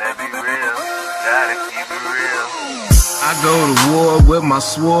 let me real, gotta keep it real. I go to war with my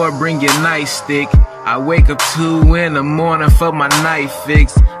sword, bring your nightstick. I wake up 2 in the morning for my night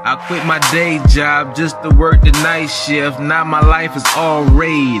fix. I quit my day job just to work the night shift. Now my life is all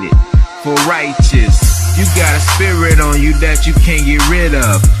rated for righteous. You got a spirit on you that you can't get rid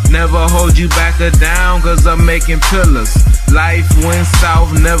of. Never hold you back or down, cause I'm making pillars. Life went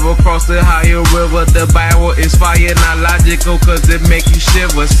south, never crossed the higher river. The Bible is fire, not logical, cause it make you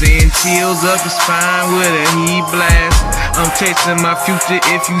shiver. Seeing chills up the spine with a heat blast. I'm chasing my future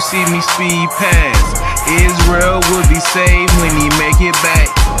if you see me speed past. Israel will be saved when he make it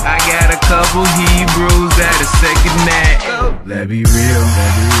back. I got a couple Hebrews that are second that. Let be real,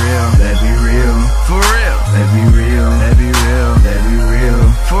 let be real, let be real. For real, let be real, let be real, let be real.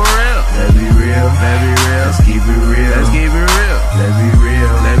 For real, let be real, let be real. Let's keep it real, let's keep it real. Let be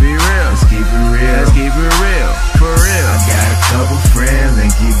real, let be real. Let's keep it real, let's keep it real. For real, I got a couple friends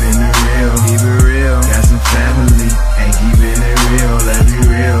and keeping it real. Keep it real, got some family and keeping it real. Let be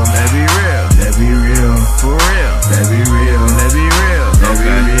real, let be real, let be real. For real, let be real, let be real. Let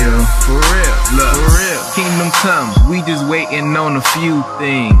be real, for real, look, for real. Kingdom come, we just waiting on a few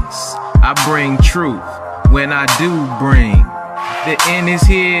things. I bring truth when I do bring. The end is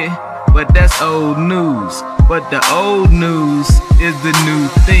here, but that's old news. But the old news is the new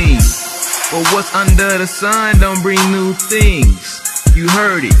thing. But what's under the sun don't bring new things. You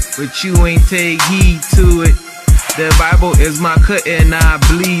heard it, but you ain't take heed to it. The Bible is my cut and I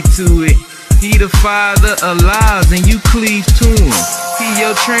bleed to it. He the father of lies and you cleave to him. He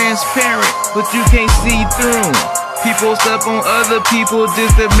your transparent, but you can't see through him. People step on other people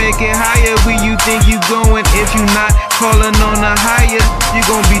just to make it higher. Where you think you going if you not calling on a higher? You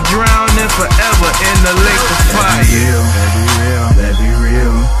gon' be drowning forever in the lake of fire. Let be real, let be real, let be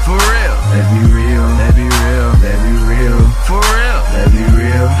real. For real, let be real, let be real, let be real. For real, let be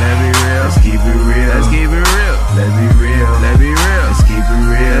real, let be real. Let's keep it real, let's keep it real. Let be real,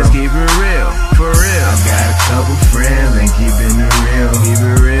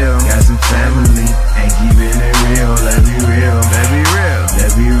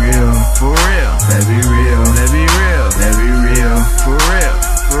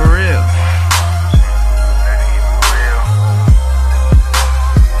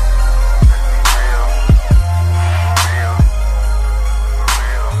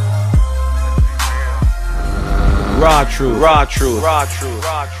 Raw truth.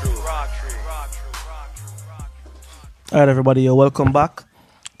 Alright, everybody, welcome back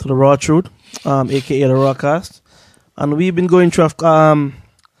to the Raw Truth, aka the Rawcast. And we've been going through a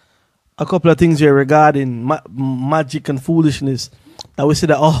couple of things here regarding magic and foolishness that we see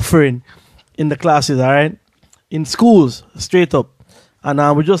the offering in the classes, alright? In schools, straight up.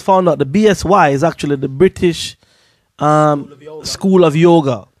 And we just found out the BSY is actually the British School of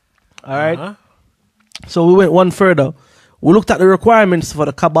Yoga. Alright? So we went one further. We looked at the requirements for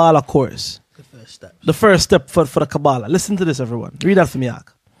the Kabbalah course. The first step for the Kabbalah. Listen to this, everyone. Read that for me,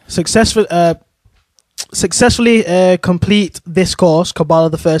 Ak. Successfully complete this course, Kabbalah,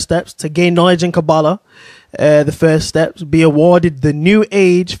 the first steps. To gain knowledge in Kabbalah, the first steps. Be awarded the New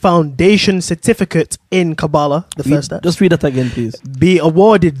Age Foundation Certificate in Kabbalah, the first steps. Just read that again, please. Be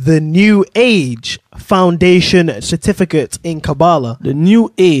awarded the New Age Foundation Certificate in Kabbalah. The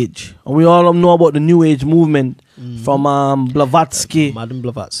New Age. And we all know about the New Age movement from Blavatsky. Madam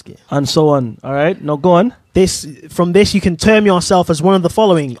Blavatsky. And so on. All right, now go on. From this, you can term yourself as one of the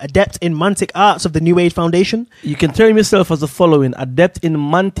following: adept in mantic arts of the New Age Foundation. You can term yourself as the following: adept in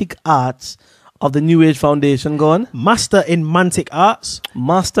mantic arts of the New Age Foundation. Go on. Master in mantic arts.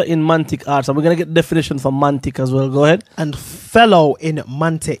 Master in mantic arts. And we're going to get the definition for mantic as well. Go ahead. And fellow in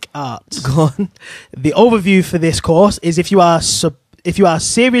mantic arts. Go on. The overview for this course is if you are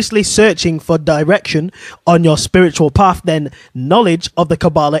seriously searching for direction on your spiritual path, then knowledge of the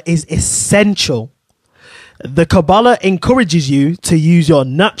Kabbalah is essential. The Kabbalah encourages you to use your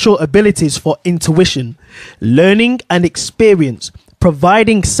natural abilities for intuition, learning and experience,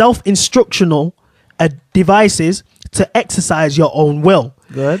 providing self-instructional devices to exercise your own will.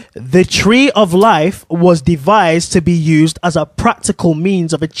 Good. The tree of life was devised to be used as a practical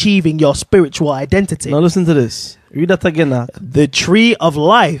means of achieving your spiritual identity. Now listen to this. Read that again now. The tree of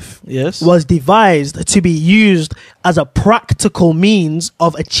life Yes. was devised to be used as a practical means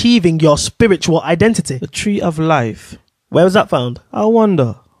of achieving your spiritual identity. The tree of life. Where was that found? I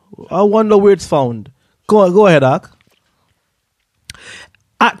wonder where it's found. Go ahead, Ak.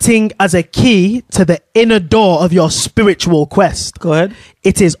 Acting as a key to the inner door of your spiritual quest. Go ahead.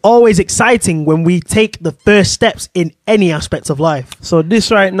 It is always exciting when we take the first steps in any aspect of life. So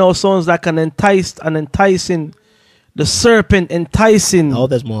this right now sounds like an enticing, the serpent enticing. Oh,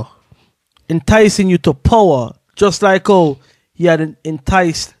 there's more. Enticing you to power, just like how he had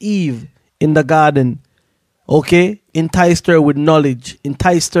enticed Eve in the garden. Okay, enticed her with knowledge,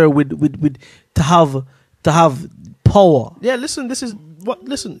 enticed her with to have power. Yeah, listen. This is what.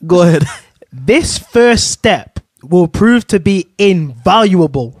 Listen. Go ahead. This first step will prove to be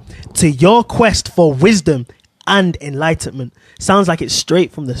invaluable to your quest for wisdom and enlightenment. Sounds like it's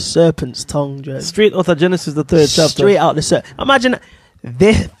straight from the serpent's tongue, Dre. Straight out of Genesis, the 3rd chapter. Straight out the serpent. Imagine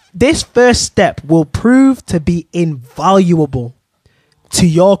this first step will prove to be invaluable to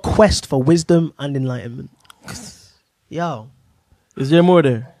your quest for wisdom and enlightenment. Yo, Is there more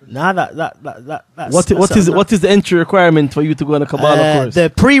there? nah, that's What is the entry requirement for you to go on a Kabbalah course? The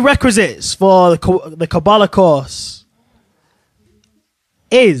prerequisites for the Kabbalah course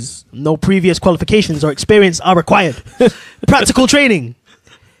is no previous qualifications or experience are required. Practical training.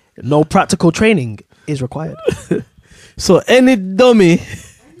 No practical training is required. So any dummy,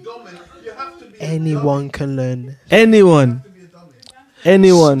 You have to be Anyone can learn. anyone.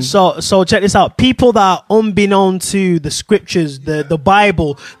 So check this out. People that are unbeknown to the scriptures, the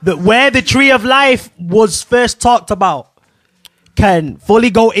Bible, where the tree of life was first talked about, can fully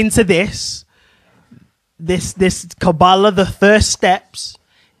go into this Kabbalah, the first steps,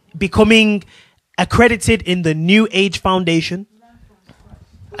 becoming accredited in the New Age Foundation,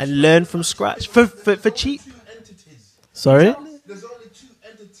 and learn from scratch for cheap. two entities. Sorry? There's only two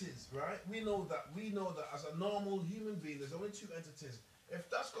entities, right? We know that as a normal human being, there's only two entities. If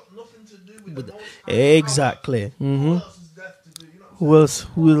that's got nothing to do with the most Exactly. what else is left to do? You know what I'm Who else?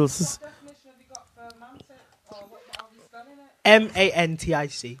 Who else? Is... Definition have you got for mantic, or what are we spelling it?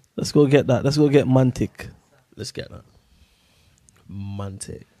 Mantic. Let's go get that. Let's go get mantic. Let's get that.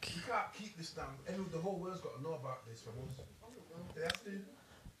 Mantic. You can't keep this down. The whole world's got to know about this. They have to.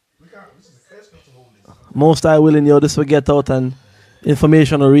 We can't. This is the first not to hold this. Most I willing, yo, this will get out and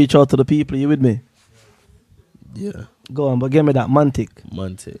information will reach out to the people. You with me? Yeah. Go on, but give me that mantic.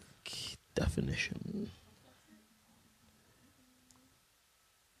 Mantic definition.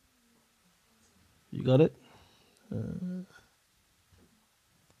 You got it?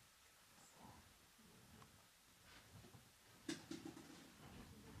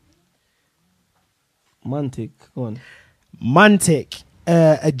 Mantic. Go on. Mantic,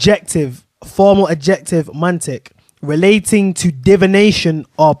 adjective, formal adjective, mantic, relating to divination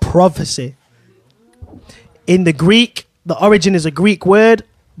or prophecy. In the Greek, the origin is a Greek word,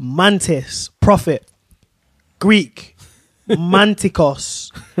 mantis, prophet. Greek,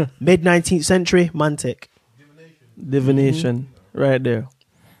 mantikos. Mid-19th century, mantic. Divination. Right there.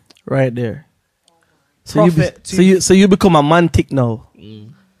 Right there. Prophet So you become a mantic now.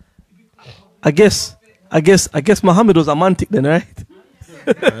 I guess Muhammad was a mantic then, right?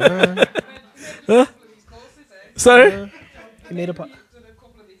 Huh? Sorry? He made a part.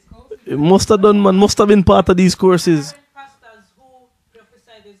 It must have done, man. Must have been part of these courses. Pastors who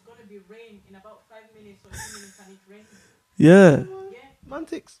prophesy there's going to be rain in about 5 minutes or 2 minutes and it rains. Yeah.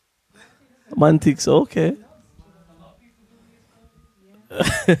 Mantics. Mantics, okay.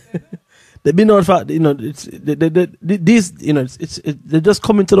 They've been on for, these, they're just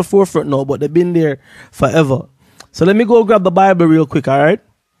coming to the forefront now, but they've been there forever. So let me go grab the Bible real quick, all right?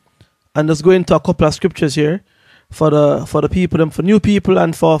 And just go into a couple of scriptures here for the people, for new people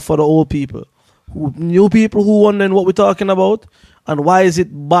and for the old people. New people who wondering what we're talking about and why is it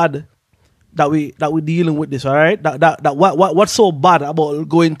bad that we're dealing with this, all right? What's so bad about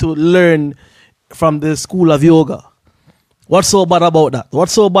going to learn from the school of yoga? What's so bad about that?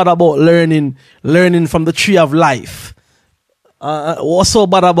 What's so bad about learning from the tree of life? What's so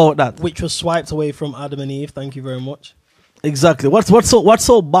bad about that? Which was swiped away from Adam and Eve. Thank you very much. Exactly. What's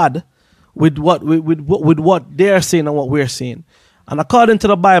so bad with what they're saying and what we're saying? And according to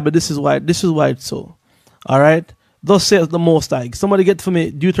the Bible, this is why it's so. All right. Thus says the Most High. Somebody get for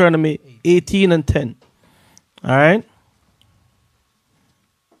me Deuteronomy 18 and 10. All right.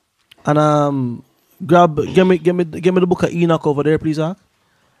 And give me the book of Enoch over there, please. We're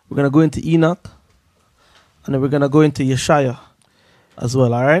gonna go into Enoch, and then we're gonna go into Yeshaya as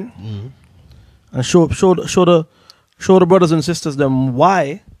well. All right. And show the brothers and sisters them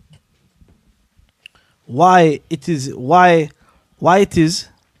why it is,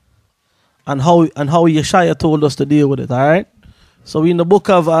 and how Yeshaya told us to deal with it. All right. So we're in the book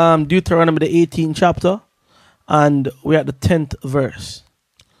of Deuteronomy, the 18th chapter, and we're at the 10th verse.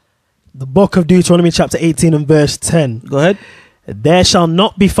 The book of Deuteronomy chapter 18 and verse 10. Go ahead. There shall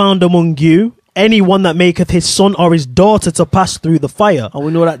not be found among you anyone that maketh his son or his daughter to pass through the fire. And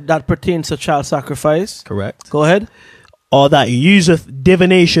we know that pertains to child sacrifice. Correct. Go ahead. Or that useth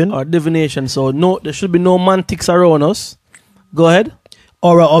divination. Or divination. So there should be no mantics around us. Go ahead.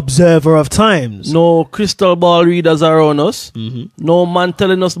 Or an observer of times. No crystal ball readers around us. No man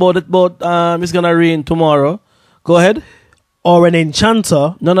telling us about it's gonna rain tomorrow. Go ahead. Or an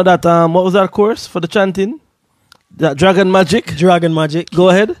enchanter. None of that. What was that course for the chanting? That dragon magic. Dragon magic. Go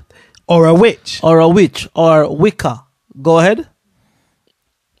ahead. Or a witch. Or a witch. Or Wicca. Go ahead.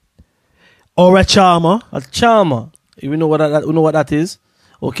 Or a charmer. A charmer. We know what that is.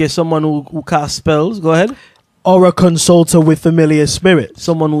 Okay, someone who casts spells. Go ahead. Or a consulter with familiar spirits.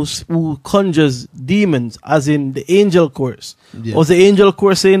 Someone who conjures demons, as in the angel course. Yeah. What's the angel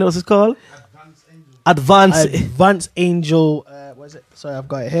course saying? What's it called? Advanced angel. What is it? Sorry, I've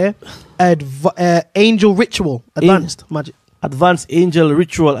got it here. Angel ritual. Advanced magic. Advanced angel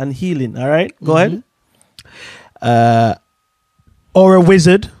ritual and healing. All right, go ahead. Or a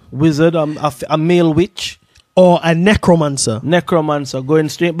wizard. Wizard. A male witch. Or a necromancer. Necromancer. Going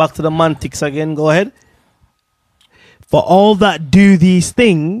straight back to the mantics again. Go ahead. For all that do these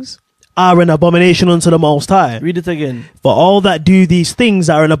things are an abomination unto the Most High. Read it again. For all that do these things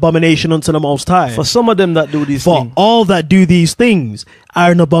are an abomination unto the Most High. For some of them that do these things. For all that do these things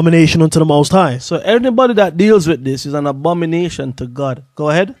are an abomination unto the Most High. So anybody that deals with this is an abomination to God. Go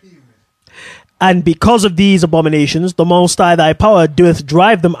ahead. And because of these abominations, the Most High thy power doeth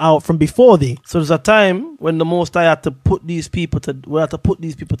drive them out from before thee. So there's a time when the Most High had to put these people to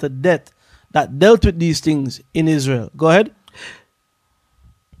death that dealt with these things in Israel. Go ahead.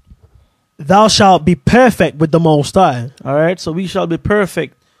 Thou shalt be perfect with the Most High. All right. So we shall be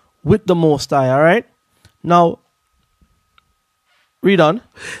perfect with the Most High. All right. Now, read on.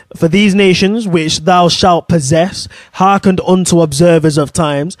 For these nations which thou shalt possess hearkened unto observers of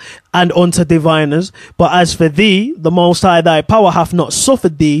times and unto diviners. But as for thee, the Most High thy power hath not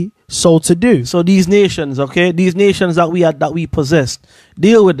suffered thee so to do. So these nations, okay, these nations that we possessed,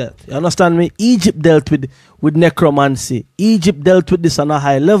 deal with that. You understand me? Egypt dealt with necromancy. Egypt dealt with this on a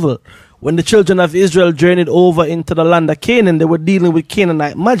high level. When the children of Israel journeyed over into the land of Canaan, they were dealing with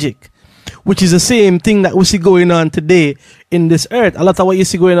Canaanite magic, which is the same thing that we see going on today in this earth. A lot of what you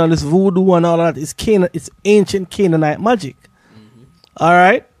see going on, this voodoo and all of that, it's ancient Canaanite magic. All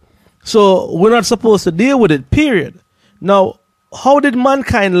right? So we're not supposed to deal with it, period. Now, how did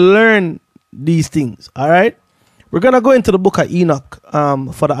mankind learn these things? All right? We're going to go into the book of Enoch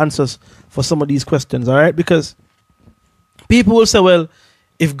for the answers for some of these questions, all right? Because people will say, well,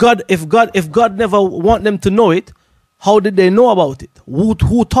 If God never want them to know it, how did they know about it?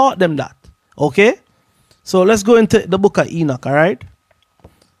 Who taught them that? Okay? So let's go into the book of Enoch, all right?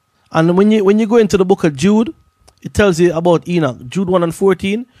 And when you go into the book of Jude, it tells you about Enoch. Jude 1 and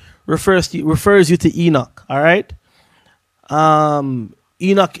 14 refers you to Enoch, all right?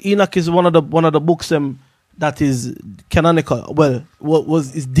 Enoch is one of the books that is canonical. Well,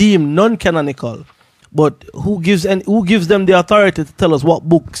 is deemed non-canonical. But who gives them the authority to tell us what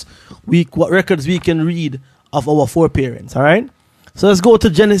records we can read of our foreparents, all right? So let's go to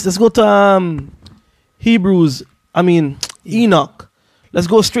Genesis. Let's go to Enoch. Let's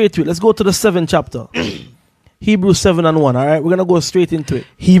go straight to it. Let's go to the 7th chapter. Hebrews 7 and 1, all right? We're going to go straight into it.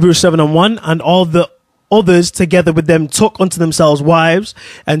 Hebrews 7 and 1, and all the others together with them took unto themselves wives,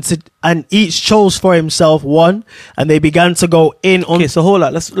 and each chose for himself one, and they began to go in on... Okay, so hold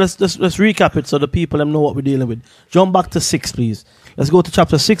on. Let's recap it so the people them know what we're dealing with. Jump back to 6, please. Let's go to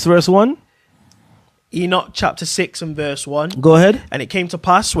chapter 6, verse 1. Enoch chapter 6 and verse 1. Go ahead. And it came to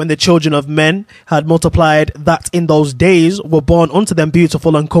pass when the children of men had multiplied that in those days were born unto them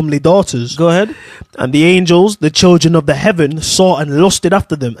beautiful and comely daughters. Go ahead. And the angels, the children of the heaven, saw and lusted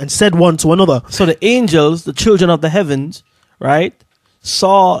after them and said one to another. So the angels, the children of the heavens, right,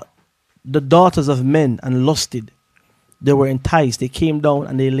 saw the daughters of men and lusted. They were enticed. They came down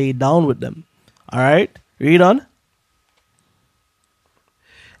and they lay down with them. All right. Read on.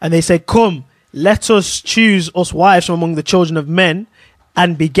 And they said, come, let us choose us wives from among the children of men,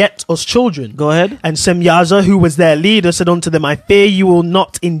 and beget us children. Go ahead. And Semyaza, who was their leader, said unto them, I fear you will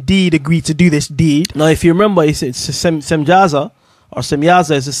not indeed agree to do this deed. Now, if you remember, it's Semyaza, or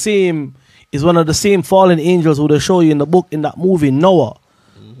Semyaza is one of the same fallen angels who they show you in the book, in that movie, Noah,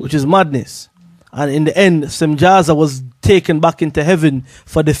 which is madness. And in the end, Semyaza was taken back into heaven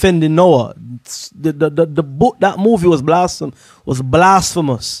for defending Noah. The book, that movie was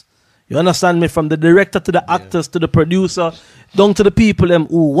blasphemous. You understand me? From the director to the actors to the producer, down to the people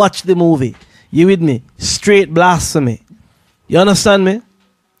who watch the movie. You with me? Straight blasphemy. You understand me?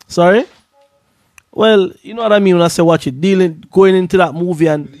 Sorry? Well, you know what I mean when I say watch it. Going into that movie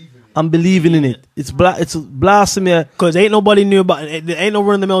and believing in it. It's blasphemy. Because ain't nobody knew about it. There ain't no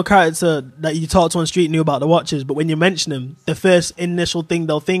run-of-the-mill character that you talk to on the street knew about the Watchers. But when you mention them, the first initial thing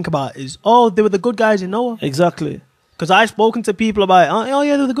they'll think about is, oh, they were the good guys in Noah. Exactly. Because I've spoken to people about, oh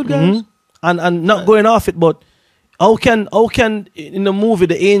yeah, they're the good guys. And not going off it, but how can in the movie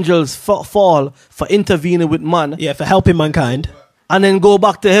the angels fall for intervening with man? Yeah, for helping mankind. And then go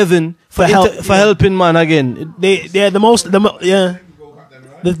back to heaven for helping man again. The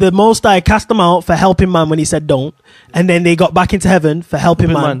most I cast them out for helping man when he said don't, and then they got back into heaven for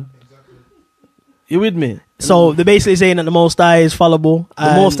helping man. You with me? So they're basically saying that the Most High is fallible.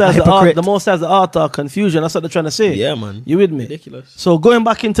 The Most High has the art of confusion. That's what they're trying to say. Yeah, man. You with me? Ridiculous. So going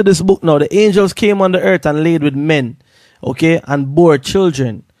back into this book now, the angels came on the earth and laid with men, okay, and bore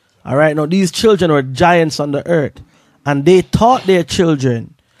children. All right. Now these children were giants on the earth, and they taught their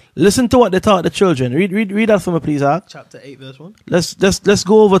children. Listen to what they taught the children. Read that for me, please, Ark. Chapter 8, verse 1. Let's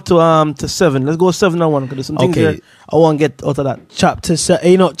go over to 7. Let's go 7 and 1 because there's some things here I want to get out of that.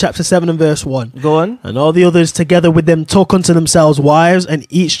 Enoch chapter 7 and verse 1. Go on. And all the others together with them took unto themselves wives, and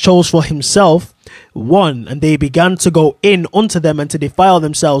each chose for himself one, and they began to go in unto them and to defile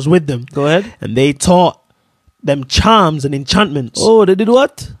themselves with them. Go ahead. And they taught them charms and enchantments. Oh, they did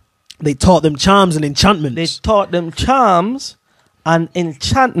what? They taught them charms and enchantments. They taught them charms and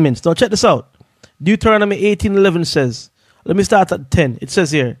enchantments. Now check this out. Deuteronomy 18:11 says, let me start at 10. It says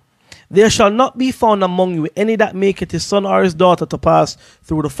here, there shall not be found among you any that maketh his son or his daughter to pass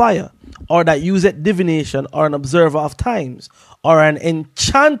through the fire, or that useth divination, or an observer of times, or an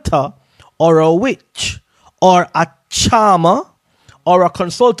enchanter, or a witch, or a charmer, or a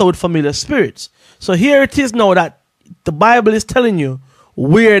consulter with familiar spirits. So here it is now that the Bible is telling you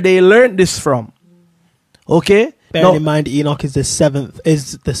where they learned this from. Okay? Bearing in mind, Enoch is the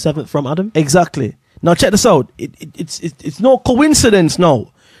seventh from Adam. Exactly. Now check this out. It's no coincidence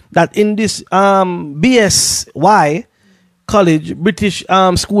now that in this BSY college, British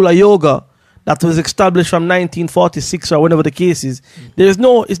School of Yoga, that was established from 1946 or whenever the case is, it's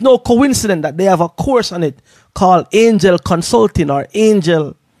no coincidence that they have a course on it called Angel Consulting or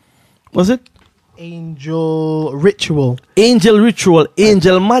Angel, was it? Angel Ritual. Angel Ritual,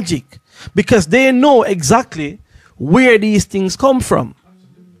 Angel Magic. Because they know exactly where these things come from.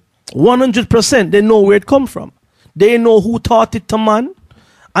 100% they know where it come from. They know who taught it to man,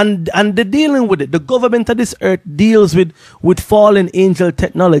 and they're dealing with it. The government of this earth deals with fallen angel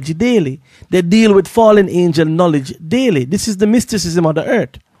technology daily. They deal with fallen angel knowledge daily. This is the mysticism of the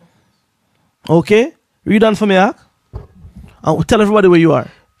earth. Okay? Read on for me, Ak. Tell everybody where you are.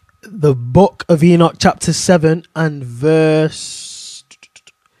 The book of Enoch, chapter 7 and verse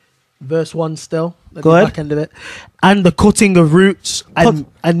 1 still. At Go the ahead. back end of it. And the cutting of roots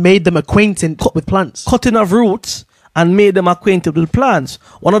and made them acquainted with plants. Cutting of roots and made them acquainted with plants.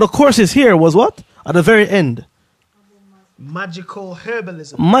 One of the courses here was what? At the very end. Magical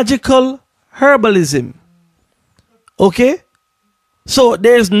herbalism. Magical herbalism. Okay? So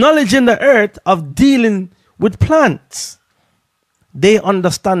there's knowledge in the earth of dealing with plants. They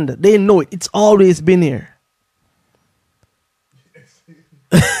understand it. They know it. It's always been here.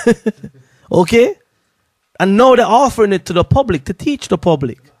 Okay? And now they're offering it to the public, to teach the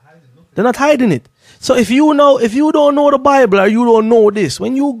public. They're not hiding it. So if you don't know the Bible or you don't know this,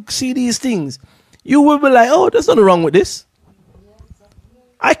 when you see these things, you will be like, oh, there's nothing wrong with this.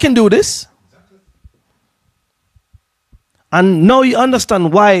 I can do this. And now you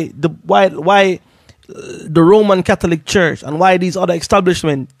understand why the Roman Catholic Church and why these other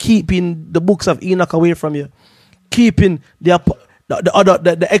establishments keeping the books of Enoch away from you, keeping the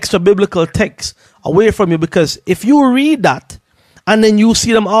extra biblical texts away from you, because if you read that and then you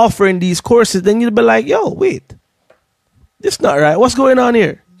see them offering these courses, then you'll be like, yo, wait, this not right. What's going on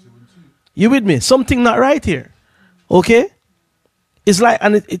here? You with me? Something not right here. Okay? It's like,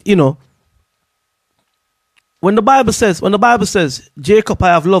 and it you know, when the Bible says, Jacob I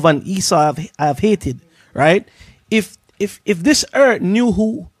have loved and Esau I have hated, right? If this earth knew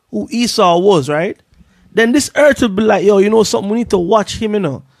who Esau was, right? Then this earth would be like, yo, you know something, we need to watch him, you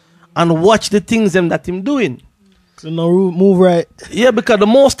know, and watch the things that him doing. So no move right. Yeah, because the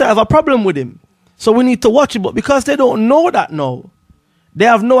Most High have a problem with him. So we need to watch it. But because they don't know that now, they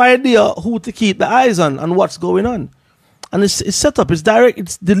have no idea who to keep the eyes on and what's going on. And it's set up, it's direct,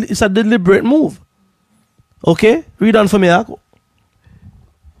 it's a deliberate move. Okay, read on for me.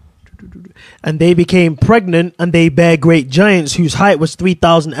 And they became pregnant, and they bare great giants whose height was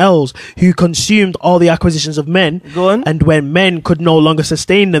 3,000 ells, who consumed all the acquisitions of men. Go on. And when men could no longer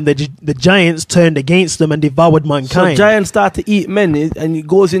sustain them, the giants turned against them and devoured mankind. So giants start to eat men, and it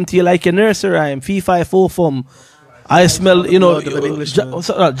goes into you like a nursery rhyme. Fee, fi, fo, fum. I smell, you know,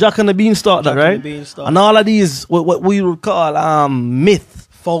 Jack and the Beanstalk, that, right? And all of these, what we would call myth.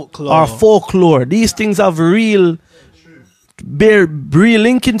 Folklore. Or folklore. These things have real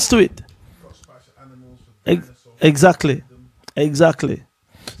linkings to it. Exactly.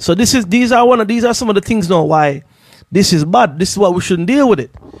 So these are some of the things now why this is bad. This is why we shouldn't deal with it.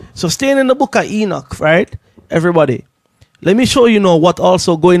 So staying in the book of Enoch, right? Everybody. Let me show you now what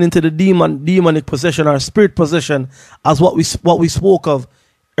also going into the demonic possession or spirit possession as what we spoke of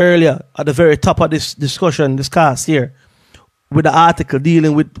earlier at the very top of this discussion, this cast here. With the article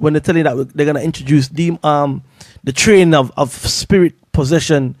dealing with when they're telling that they're gonna introduce the training of spirit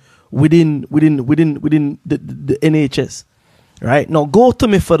possession within the NHS, right? Now go to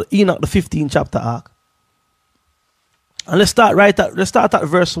me for Enoch the 15th chapter arc, and let's start at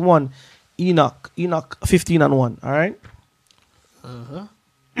verse 1. Enoch 15 and 1. All right.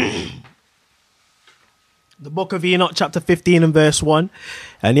 The book of Enoch, chapter 15 and verse 1.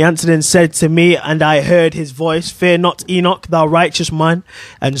 And he answered and said to me, and I heard his voice, fear not, Enoch, thou righteous man,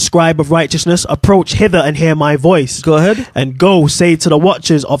 and scribe of righteousness, approach hither and hear my voice. Go ahead. And go say to the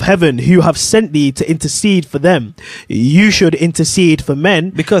watchers of heaven who have sent thee to intercede for them, you should intercede for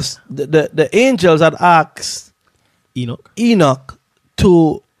men. Because the angels had asked Enoch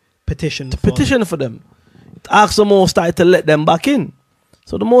to petition for them. Ask the Most High to let them back in.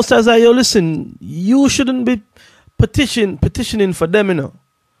 So the Most High said, yo, listen, you shouldn't be petitioning for them, you know.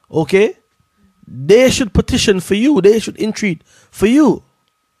 Okay? They should petition for you. They should entreat for you.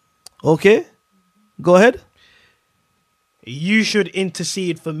 Okay? Go ahead. You should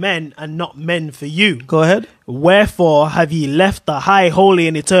intercede for men and not men for you. Go ahead. Wherefore have ye left the high, holy,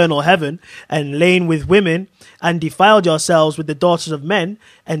 and eternal heaven, and lain with women, and defiled yourselves with the daughters of men,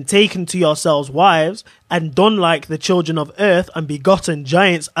 and taken to yourselves wives, and done like the children of earth, and begotten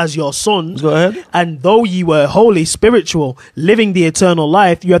giants as your sons? Go ahead. And though ye were holy, spiritual, living the eternal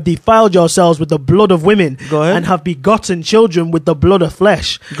life, you have defiled yourselves with the blood of women. Go ahead. And have begotten children with the blood of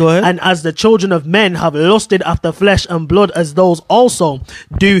flesh. Go ahead. And as the children of men have lusted after flesh and blood, as those also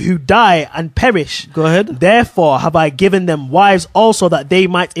do who die and perish. Go ahead. Therefore have I given them wives also, that they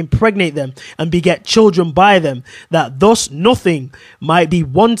might impregnate them and beget children by them, that thus nothing might be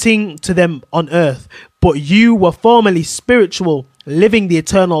wanting to them on earth. But you were formerly spiritual, living the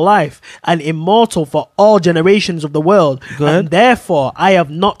eternal life, and immortal for all generations of the world. Go ahead. And therefore I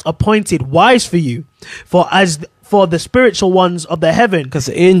have not appointed wives for you, for the spiritual ones of the heaven. Because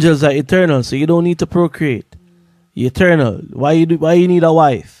the angels are eternal, so you don't need to procreate. You're eternal. Why you need a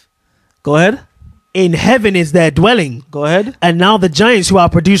wife? Go ahead. In heaven is their dwelling. Go ahead. And now the giants who are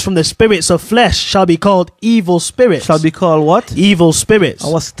produced from the spirits of flesh shall be called evil spirits. Shall be called what? Evil spirits.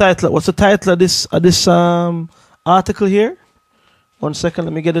 And what's the title? What's the title of this article here? 1 second,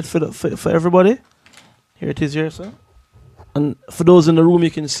 let me get it for everybody. Here it is here, sir. And for those in the room,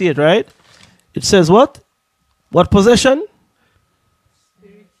 you can see it, right? It says what? What possession?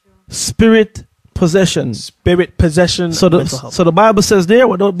 Spirit possession. Spirit possession. So the Bible says there.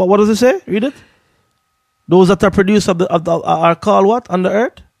 What does it say? Read it. Those that are produced are called what on the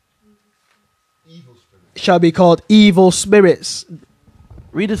earth? Evil spirit. Shall be called evil spirits.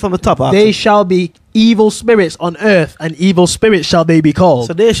 Read it from the top. They shall be evil spirits on earth, and evil spirits shall they be called.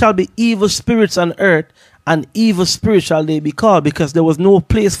 So they shall be evil spirits on earth, and evil spirits shall they be called, because there was no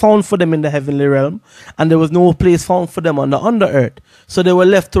place found for them in the heavenly realm, and there was no place found for them on the under earth. So they were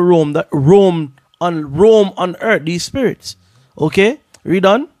left to roam on earth, these spirits. Okay? Read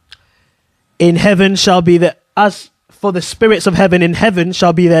on. In heaven shall be as for the spirits of heaven in heaven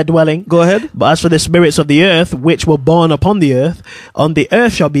shall be their dwelling. Go ahead. But as for the spirits of the earth, which were born upon the earth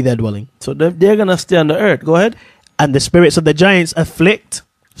shall be their dwelling. So they're gonna stay on the earth. Go ahead. And the spirits of the giants afflict.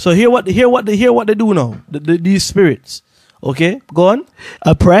 So hear what they do now. These spirits. Okay, go on.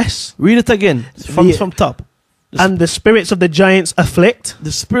 Oppress. Read it again from top. And the spirits of the giants afflict.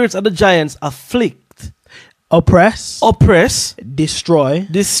 The spirits of the giants afflict. Oppress. Destroy.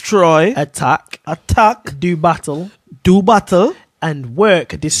 Attack. Do battle. And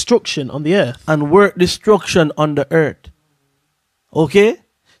work destruction on the earth. Okay?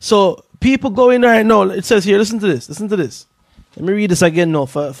 So people go in there. No, it says here, listen to this. Let me read this again now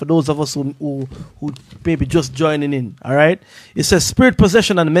for those of us who maybe just joining in. All right? It says spirit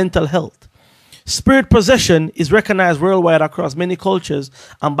possession and mental health. Spirit possession is recognized worldwide across many cultures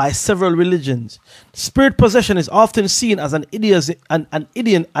and by several religions. Spirit possession is often seen as an idiom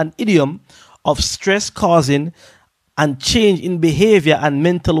of stress causing and change in behavior and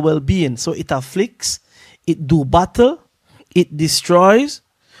mental well-being. So it afflicts, it do battle, it destroys.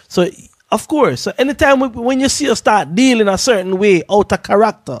 So of course, so anytime when you see us start dealing a certain way out of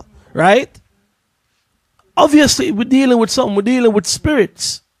character, right? Obviously we're dealing with something, we're dealing with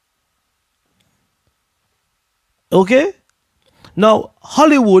spirits. Okay? Now,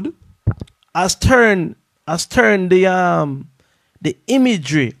 Hollywood has turned the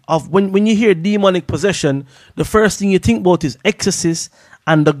imagery of when you hear demonic possession, the first thing you think about is Exorcist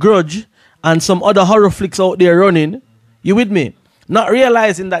and The Grudge and some other horror flicks out there running. You with me? Not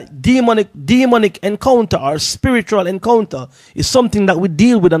realizing that demonic encounter or spiritual encounter is something that we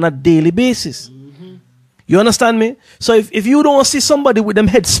deal with on a daily basis. You understand me? So if you don't see somebody with them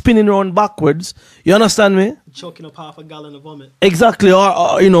head spinning around backwards, you understand me? Choking up half a gallon of vomit. Exactly,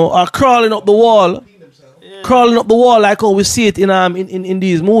 or crawling up the wall. Yeah. Crawling up the wall like how we see it in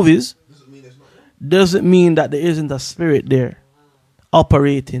these movies. Doesn't mean that there isn't a spirit there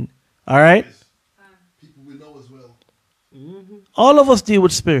operating. All right? People we know as well. All of us deal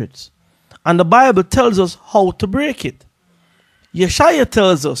with spirits. And the Bible tells us how to break it. Yeshaya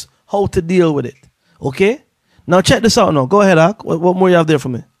tells us how to deal with it. Okay? Now check this out now. Go ahead, Ak. What more you have there for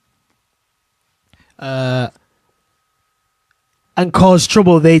me? And cause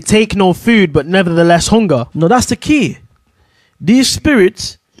trouble. They take no food, but nevertheless hunger. No, that's the key. These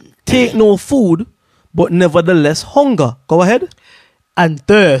spirits take no food, but nevertheless hunger. Go ahead. And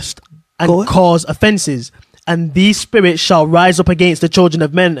thirst, and cause offenses. And these spirits shall rise up against the children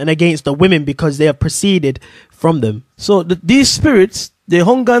of men and against the women, because they have proceeded from them. So these spirits, they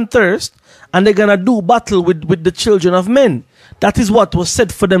hunger and thirst, and they're gonna do battle with the children of men. That is what was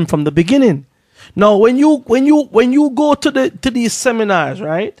said for them from the beginning. Now, when you go to these seminars,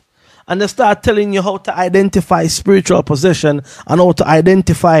 right, and they start telling you how to identify spiritual possession and how to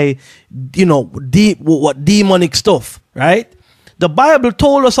identify, what demonic stuff, right? The Bible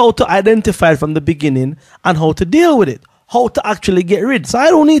told us how to identify it from the beginning and how to deal with it, how to actually get rid. So I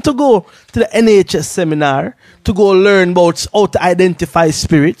don't need to go to the NHS seminar to go learn about how to identify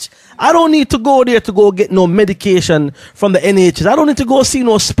spirits. I don't need to go there to go get no medication from the NHS. I don't need to go see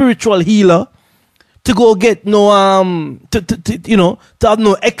no spiritual healer to go get no to have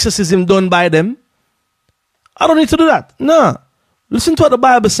no exorcism done by them. I don't need to do that. No. Listen to what the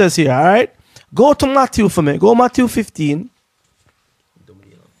Bible says here, all right? Go to Matthew for me. Go Matthew 15.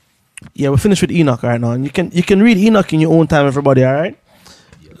 Yeah, we're finished with Enoch right now. And you can read Enoch in your own time, everybody, all right?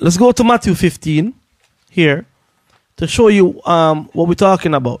 Let's go to Matthew 15 here to show you what we're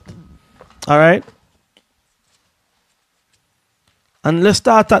talking about. All right? And let's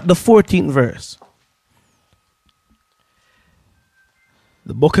start at the 14th verse.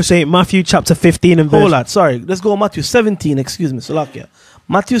 The book of St. Matthew, chapter 15 and verse... Hold on, sorry. Let's go Matthew 17, excuse me, Lawya.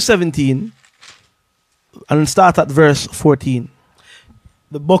 Matthew 17 and start at verse 14.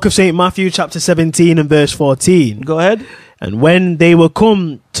 The book of St. Matthew, chapter 17 and verse 14. Go ahead. And when they were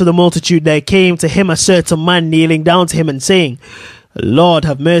come to the multitude, there came to him a certain man kneeling down to him and saying, Lord,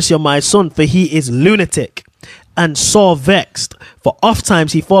 have mercy on my son, for he is lunatic and sore vexed. For oft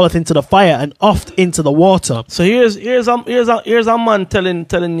times he falleth into the fire and oft into the water. So here's a man telling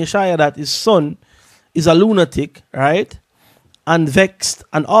Yeshaya that his son is a lunatic, right? And vexed,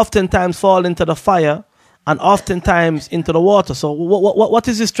 and oftentimes fall into the fire, and oftentimes into the water. So what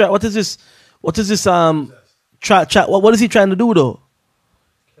is this? What is this? What is he trying to do though?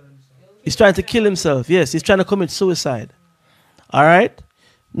 He's trying to kill himself. Yes, he's trying to commit suicide. All right.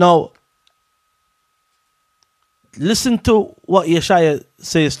 Now, listen to what Yeshaya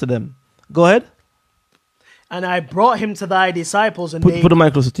says to them. Go ahead. And I brought him to thy disciples, and Put the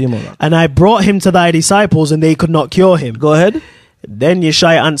mic closer to your mouth. And I brought him to thy disciples, and they could not cure him. Go ahead. Then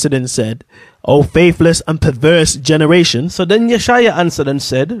Yeshaya answered and said, O faithless and perverse generation. So then Yeshaya answered and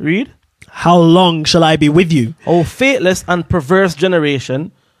said, read. How long shall I be with you? O faithless and perverse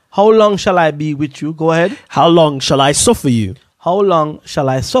generation, how long shall I be with you? Go ahead. How long shall I suffer you? How long shall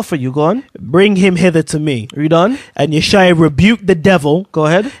I suffer you? Go on. Bring him hither to me. Read on. And Yeshaya rebuked the devil. Go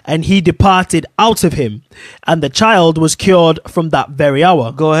ahead. And he departed out of him. And the child was cured from that very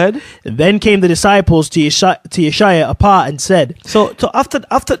hour. Go ahead. Then came the disciples to Yeshaya apart and said. So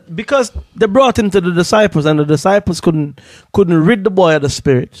after because they brought him to the disciples, and the disciples couldn't rid the boy of the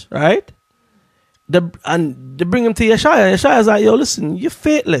spirit, right? They bring him to Yeshaya. And Yeshaya's like, yo, listen, you're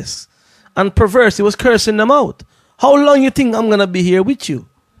faithless and perverse. He was cursing them out. How long you think I'm going to be here with you?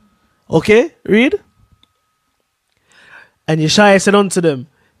 Okay, read. And Yeshaya said unto them,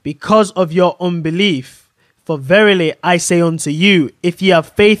 because of your unbelief, for verily I say unto you, if ye have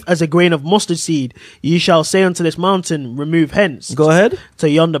faith as a grain of mustard seed, ye shall say unto this mountain, remove hence. Go ahead. To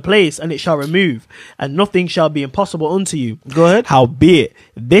yonder place, and it shall remove, and nothing shall be impossible unto you. Go ahead. Howbeit,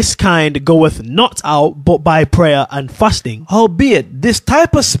 this kind goeth not out but by prayer and fasting. Howbeit, this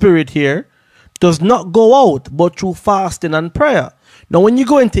type of spirit here does not go out but through fasting and prayer. Now, when you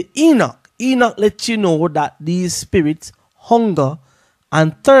go into Enoch lets you know that these spirits hunger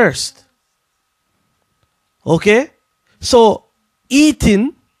and thirst. Okay? So,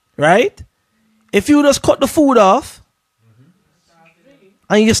 eating, right? If you just cut the food off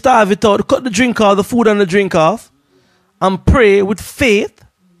and you starve it out, cut the drink off, the food and the drink off, and pray with faith,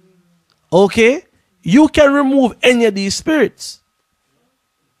 okay, you can remove any of these spirits.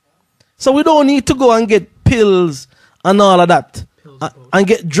 So we don't need to go and get pills and all of that and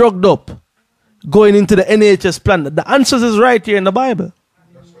get drugged up going into the NHS plan. The answers is right here in the Bible.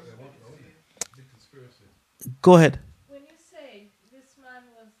 Go ahead. When you say this man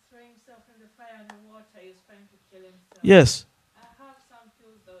was throwing himself in the fire and the water, he was trying to kill himself. Yes. I have some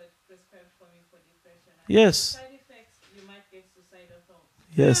pills that were prescribed for me for depression. Yes. Side effects, you might get suicidal thoughts.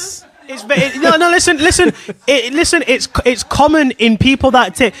 Yes. Listen. It's common in people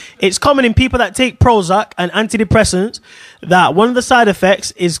that take Prozac and antidepressants that one of the side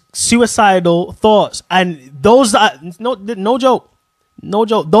effects is suicidal thoughts, and those that no joke,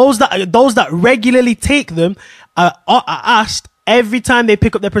 those that regularly take them are asked every time they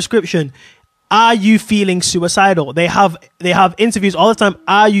pick up their prescription, are you feeling suicidal? They have interviews all the time.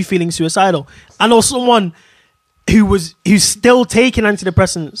 Are you feeling suicidal? I know someone who's still taking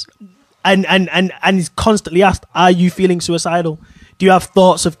antidepressants and is constantly asked, are you feeling suicidal? Do you have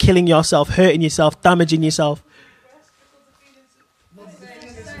thoughts of killing yourself, hurting yourself, damaging yourself?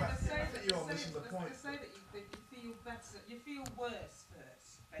 You feel worse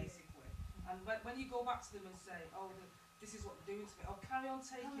first, basically. And when you go back to them and say, oh, this is what they're doing to me, oh, carry on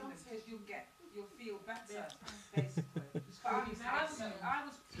taking them because you'll feel better, basically. But I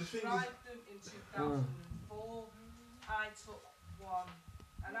was prescribed them in 2004. I took one,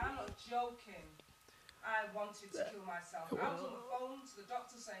 and I'm not joking. I wanted to kill myself. I was on the phone to the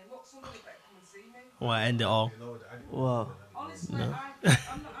doctor saying, look, somebody better come and see me. Well, end it all. Wow. Honestly,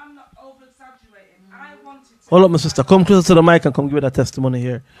 I'm not over-exaggerating. I wanted to... Hold up, my sister. Come closer to the mic and come give me that testimony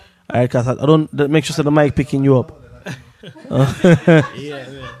here. All right, because I don't... Make sure that the mic picking you up.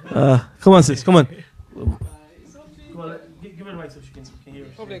 Come on, sis. Come on. Give her the mic so she can hear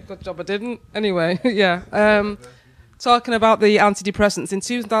us. Probably a good job I didn't. Anyway, yeah. Talking about the antidepressants, in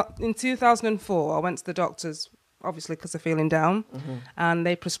 2004, I went to the doctors, obviously because I'm feeling down, and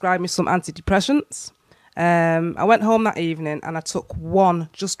they prescribed me some antidepressants. I went home that evening and I took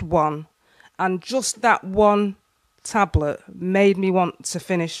just one, and just that one tablet made me want to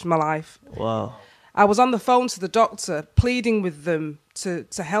finish my life. Wow. I was on the phone to the doctor, pleading with them to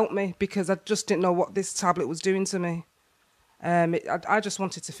help me because I just didn't know what this tablet was doing to me. I just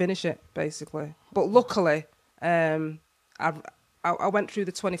wanted to finish it basically, but luckily, I went through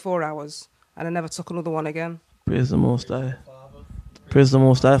the 24 hours and I never took another one again. Praise the Most High. Praise the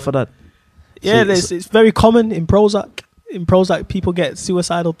Most High for that. Yeah, So- it's very common in Prozac. In Prozac, people get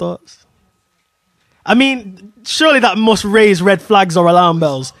suicidal thoughts. I mean, surely that must raise red flags or alarm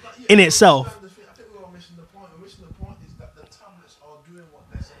bells in itself. I think we're all missing the point. We're missing the point is that the tablets are doing what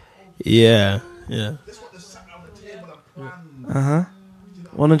they're supposed to. Yeah, yeah. That's what they sat on the table and planned.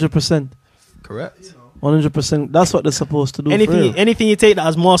 100%. Correct. 100%. That's what they're supposed to do. for real. Anything you take that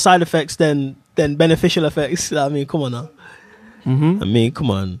has more side effects than beneficial effects. I mean, come on now. I mean,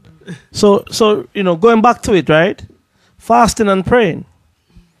 come on. So going back to it, right? Fasting and praying.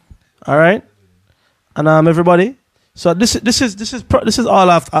 All right, and everybody. So this is all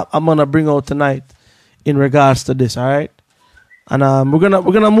I'm gonna bring out tonight in regards to this. All right, and we're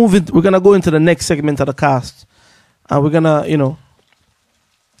gonna move it. We're gonna go into the next segment of the cast, and we're gonna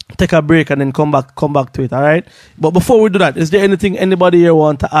take a break and then come back to it. All right. But before we do that, is there anything anybody here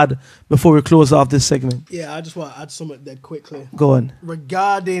want to add before we close off this segment? Yeah, I just want to add something there quickly. Go on.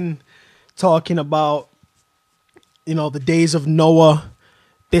 Regarding talking about, the days of Noah,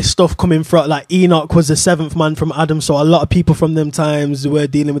 this stuff coming from, like Enoch was the seventh man from Adam, so a lot of people from them times were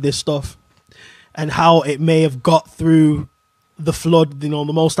dealing with this stuff, and how it may have got through the flood. The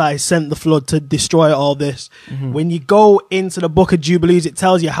Most High sent the flood to destroy all this. When you go into the book of Jubilees, it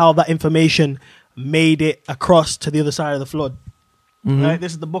tells you how that information made it across to the other side of the flood. Right,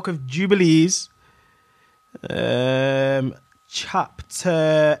 this is the book of Jubilees,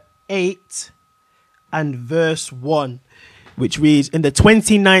 chapter 8 and verse 1, which reads, "In the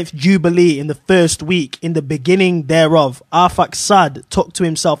 29th Jubilee, in the first week, in the beginning thereof, Arphaxad took to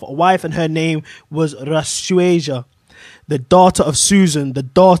himself a wife, and her name was Rawchaa, the daughter of Susan, the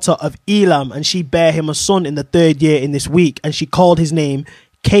daughter of Elam, and she bare him a son in the 3rd year in this week, and she called his name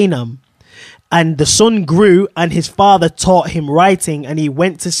Canaan. And the son grew, and his father taught him writing, and he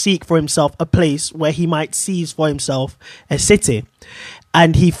went to seek for himself a place where he might seize for himself a city.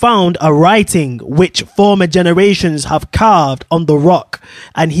 And he found a writing which former generations have carved on the rock,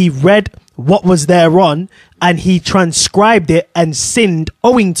 and he read what was thereon, and he transcribed it and sinned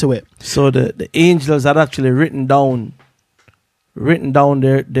owing to it." So the angels had actually written down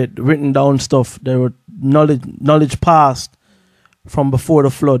stuff. There were knowledge passed from before the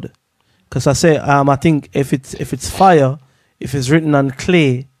flood. Because I think if it's fire, if it's written on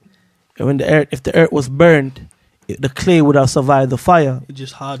clay, if the earth was burnt, the clay would have survived the fire. It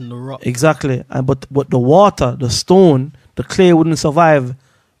just hardened the rock. Exactly. But the water, the stone, the clay wouldn't survive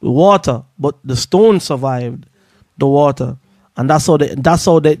the water, but the stone survived the water. And that's how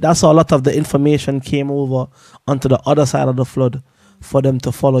a lot of the information came over onto the other side of the flood for them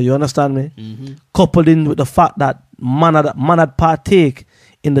to follow. You understand me? Coupled in with the fact that man had partake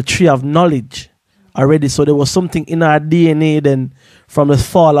in the tree of knowledge already. So there was something in our DNA then from the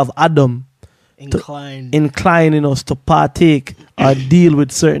fall of Adam inclining us to partake or deal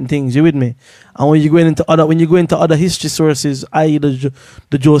with certain things. You with me? And when you go into other history sources, i.e.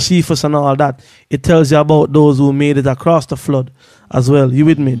 the Josephus and all that, it tells you about those who made it across the flood as well. You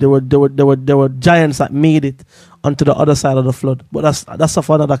with me? There were giants that made it onto the other side of the flood. But that's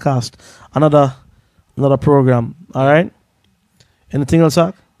for another cast, another program. All right. Anything else,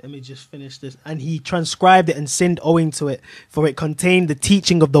 Zach? Let me just finish this. "And he transcribed it and sinned owing to it, for it contained the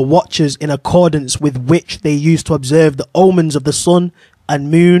teaching of the watchers, in accordance with which they used to observe the omens of the sun and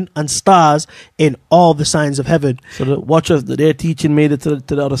moon and stars in all the signs of heaven." So the watchers, their teaching made it to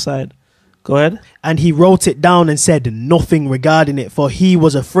the other side. Go ahead. "And he wrote it down and said nothing regarding it, for he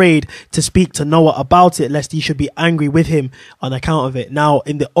was afraid to speak to Noah about it, lest he should be angry with him on account of it." Now,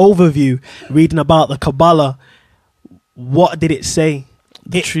 in the overview, reading about the Kabbalah, what did it say?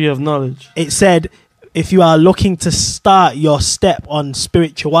 The tree of knowledge. It said, if you are looking to start your step on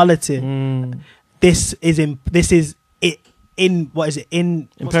spirituality, this is imperative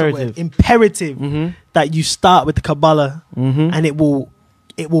that you start with the Kabbalah, and it will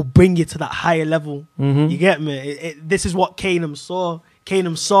bring you to that higher level. You get me? This is what Canaan saw.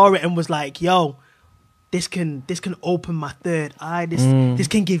 Canaan saw it and was like, "Yo, this can open my third eye. This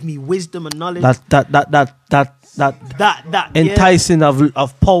can give me wisdom and knowledge." That enticing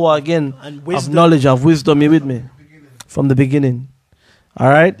of power again, and wisdom. Of knowledge, of wisdom. You with me? From the beginning. All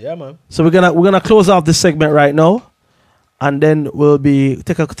right. Yeah, man. So we're gonna close off this segment right now, and then we'll be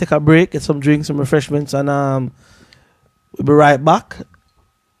take a break, get some drinks, some refreshments, and we'll be right back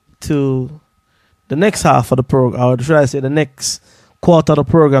to the next half of the program, or should I say the next quarter of the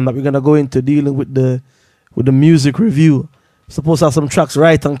program that we're gonna go into dealing with the music review. Supposed to have some tracks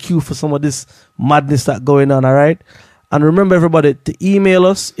right on cue for some of this madness that's going on, all right? And remember, everybody, to email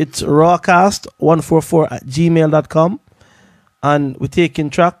us. It's rawcast144@gmail.com. And we're taking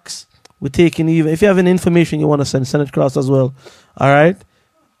tracks. We're taking even, if you have any information you want to send it across as well. All right?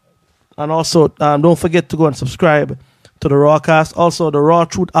 And also, don't forget to go and subscribe to the Rawcast. Also, the Raw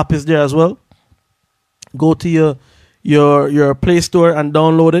Truth app is there as well. Go to your Play Store and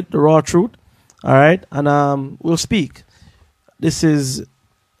download it, the Raw Truth. All right? And we'll speak. This is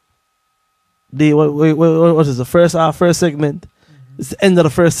what is the first segment? It's the end of the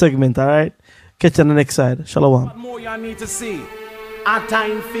first segment, all right? Catch you on the next side. Shalom. What more y'all need to see? And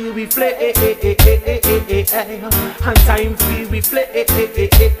time feel we play, and time feel we play,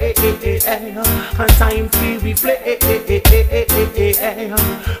 and time feel we play.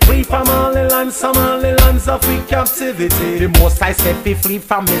 Free from all the lands, some all the lands of we captivity. The most I said we free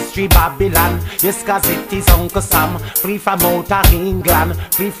from mystery Babylon. Yes, cause it is Uncle Sam. Free from out of England,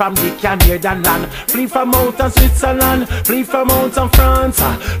 free from the Canadian land, free from out of Switzerland, free from out of France,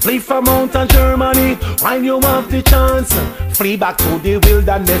 free from out of Germany. While you have the chance, free back to the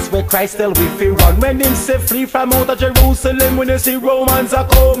wilderness where Christ tell we free run. When him say free from out of Jerusalem, when you see Romans a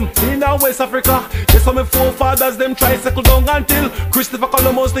come in our West Africa. Yes, some of forefathers them try settle down until Christopher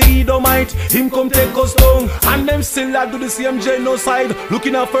Columbus the Edomite him come take us down, and them still a do the same genocide.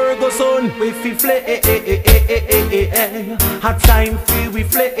 Looking at Ferguson, we fi flay, hard time feel we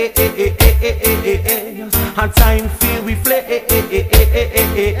flay, hard time feel we flay.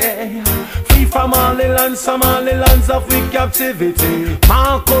 Free from all the lands, some all the lands of we captivity.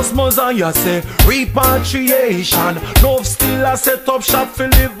 Marcus Mosiah say repatriation. Love still a set up shop for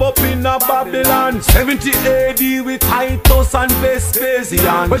live up in a Babylon. 70 AD with Titus and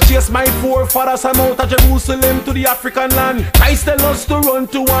Vespasian. But chase my forefathers I'm out of Jerusalem to the African land. Christ tell us to run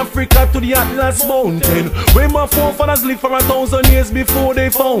to Africa to the Atlas Mountain, where my forefathers lived for 1,000 years before they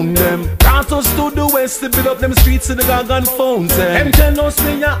found them. Brought us to the west to build up them streets to the Gagan fountain. Them tell us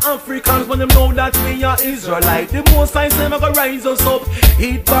we are Africans when them know that we are Israelite. The most I say gonna rise us up,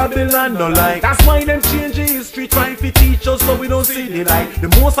 eat Babylon no like. That's why them change the history, trying to teach us so we don't see the light. The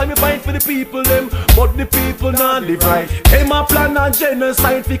most time we fight for the people them, but the people not live right. Them a plan a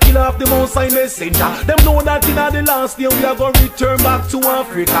genocide to kill off the most high messenger. Them know that in the last day we are gonna return back to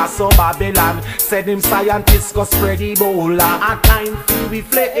Africa. So Babylon said them scientists go spread Ebola. And time feel we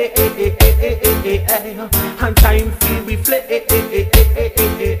flay, and time feel we flay,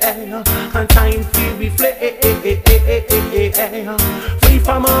 and time feel we flay. Free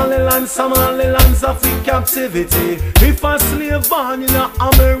from all the lands, some all the lands of we captivity. If a slave born in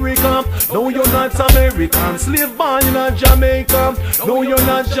America, no you're not American. Slave born in Jamaica, no you're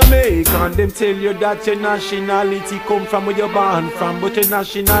not Jamaican. Them tell you that your nationality come from where you're born from, but your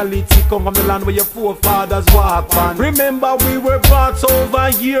nationality come from the land where your forefathers walk on. Remember we were brought over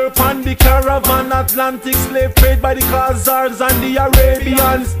here upon the caravan, Atlantic slave trade by the Khazars and the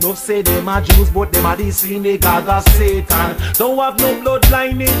Arabians. No say them are Jews, but them are the synagogue of Satan. Don't have no blood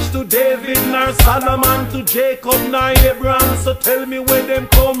lineage to David nor Solomon, to Jacob nor Abraham. So tell me where them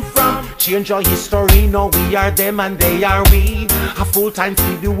come from. Change your history, now we are them and they are we. A full time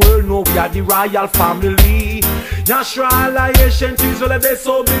to the world, now we are the royal family. Natural ancient Israel, they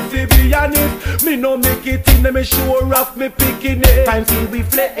so me fi be, and if me no make it in, them me sure off me picking it. Time feel we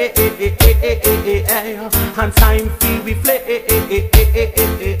flay, and time feel we flay,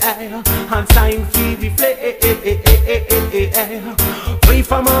 and time feel we flay. Free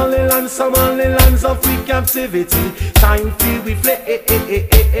from all the lands, some all the lands of we captivity. Time feel we flay,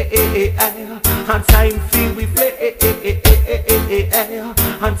 and time feel we flay,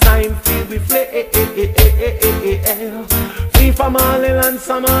 and time feel we flay. Free from all the lands,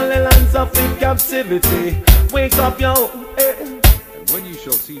 some all the lands of we captivity. Wake up, yo. And when you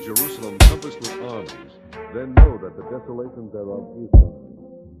shall see Jerusalem compassed with armies, then know that the desolation thereof is done.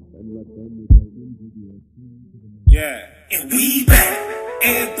 And let them which are in Judea. Yeah, and we back.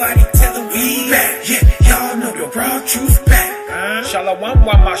 Everybody tell them we back. Yeah, y'all know the raw truth back. Shalom,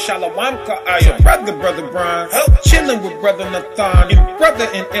 my shalom, your brother Brian, chilling with brother Nathan, your brother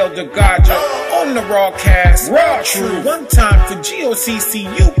and Elder Rawchaa on the Rawcast, Raw Truth. One time for GOCC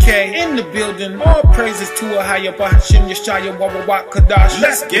UK in the building. All praises to a higher Bahashim Yeshaya Wawawat Kadash.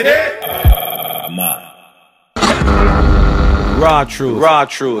 Let's get it. Raw Truth.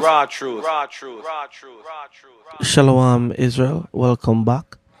 Shalom, Israel. Welcome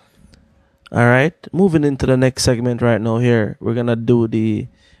back. All right, moving into the next segment right now. Here we're gonna do the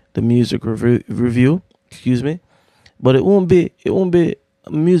music review. Excuse me, but it won't be a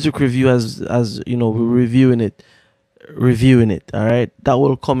music review as you know we're reviewing it. All right, that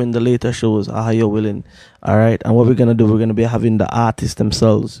will come in the later shows. How you're willing. All right, and what we're gonna do, we're gonna be having the artists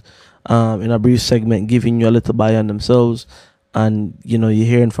themselves. in a brief segment, giving you a little bio on themselves, and you're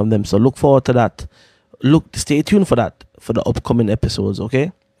hearing from them. So look forward to that. Stay tuned for that for the upcoming episodes,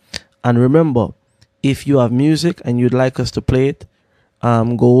 okay? And remember, if you have music and you'd like us to play it,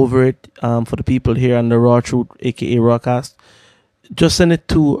 go over it for the people here on the Raw Truth, aka Rawcast. Just send it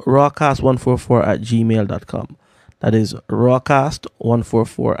to rawcast144@gmail.com. That is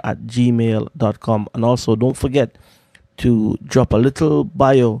rawcast144@gmail.com. And also, don't forget to drop a little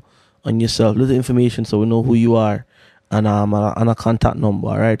bio on yourself, little information, so we know who you are, and a contact number.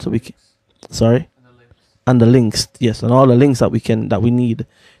 All right, so we can, and the links, yes, and all the links that we need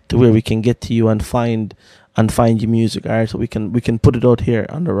to where we can get to you and find your music. All right, so we can put it out here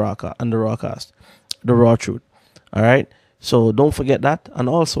on the Rawcast, the Raw Truth. All right, so don't forget that. And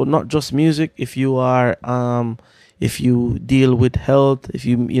also, not just music. If you are if you deal with health, if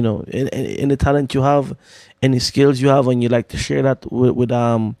any talent you have, any skills you have, and you like to share that with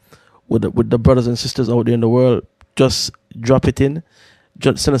the brothers and sisters out there in the world, just drop it in.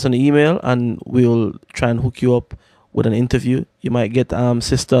 Just send us an email, and we'll try and hook you up with an interview. You might get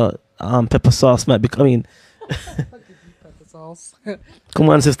Sister Pepper Sauce might be coming. Pepper Sauce. Come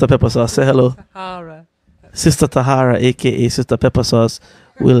on, Sister Pepper Sauce, say hello. Tahara. Sister Tahara, aka Sister Pepper Sauce,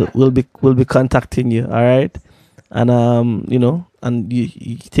 will be contacting you. All right, and and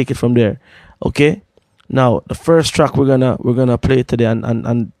you take it from there. Okay. Now the first track we're gonna play today,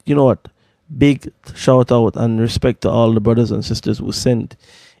 and you know what? Big shout out and respect to all the brothers and sisters who sent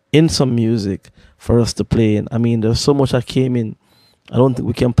in some music for us to play. And I mean, there's so much that came in. I don't think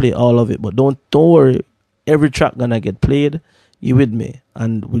we can play all of it, but don't worry. Every track gonna get played. You with me?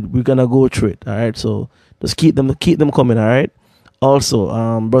 And we're gonna go through it. All right. So just keep them coming. All right.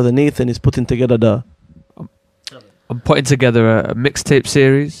 Also, Brother Nathan is putting together I'm putting together a mixtape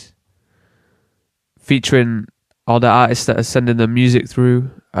series featuring all the artists that are sending their music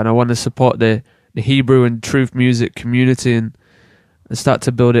through, and I want to support the Hebrew and Truth music community and start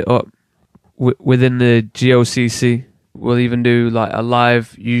to build it up within the GOCC. We'll even do like a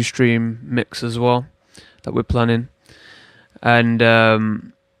live Ustream mix as well that we're planning, and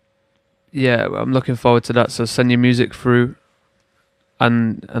I'm looking forward to that. So send your music through,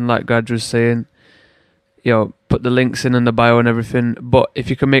 and like Gad was saying, put the links in the bio and everything. But if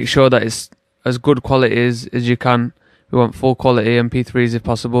you can make sure that it's as good quality as you can. We want full quality MP3s if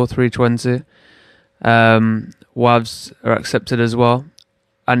possible, 320. WAVs are accepted as well.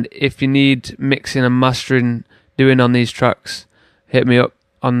 And if you need mixing and mastering doing on these tracks, hit me up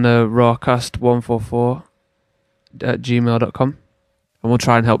on the rawcast144@gmail.com, and we'll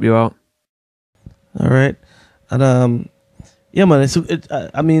try and help you out. All right. And yeah, man, it's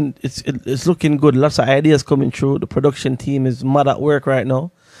looking good. Lots of ideas coming through. The production team is mad at work right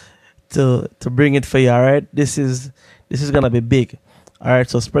now to bring it for you. All right, this is gonna be big. All right,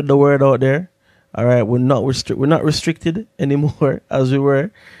 so spread the word out there. All right, we're not restricted anymore as we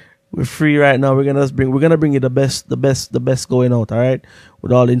were. We're free right now. We're gonna bring you the best going out. All right,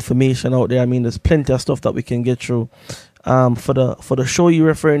 with all the information out there. I mean, there's plenty of stuff that we can get through. For the show you're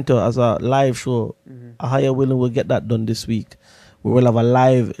referring to as a live show, a higher willing will get that done this week. We will have a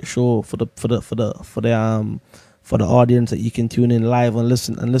live show for the audience that you can tune in live and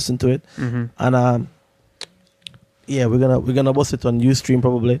listen to it. And we're gonna bust it on Ustream,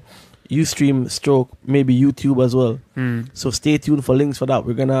 probably Ustream stroke maybe YouTube as well. So stay tuned for links for that.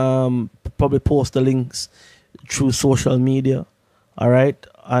 We're gonna probably post the links through social media. All right,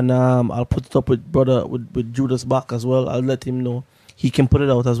 and I'll put it up with Judas back as well. I'll let him know he can put it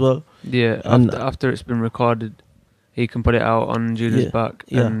out as well. Yeah, and after it's been recorded, he can put it out on Judas back,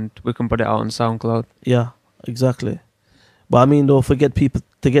 and we can put it out on SoundCloud. Yeah, exactly. But I mean, don't forget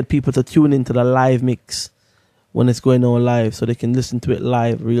to get people to tune into the live mix when it's going on live, so they can listen to it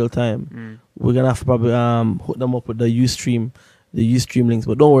live, real time. We're gonna have to probably hook them up with the Ustream links.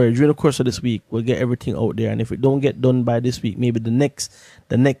 But don't worry, during the course of this week, we'll get everything out there. And if it don't get done by this week, maybe the next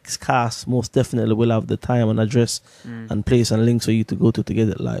cast most definitely will have the time and address and place and links for you to go to get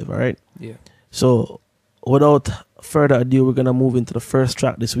it live. All right. Yeah. So without further ado, we're gonna move into the first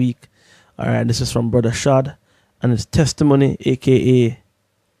track this week. All right. This is from Brother Shad, and it's Testimony, aka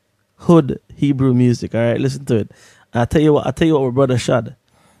Hood Hebrew music. All right, listen to it. I tell you what, with Brother Shad.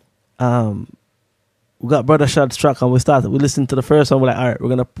 We got Brother Shad's track, and we listened to the first one. We're like, all right,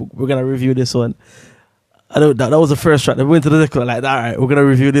 we're gonna review this one. I know that was the first track. Then we went to the second one, like, all right, we're gonna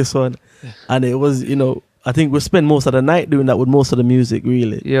review this one. And it was, I think we spent most of the night doing that with most of the music,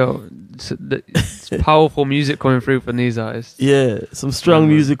 really. Yo, It's powerful music coming through from these artists. Yeah, some strong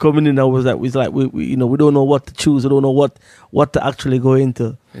music coming in. We don't know what to choose. We don't know what to actually go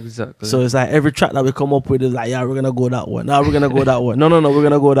into. Exactly. So it's like every track that we come up with is like, yeah, we're gonna go that one. Now we're gonna go that one. No, we're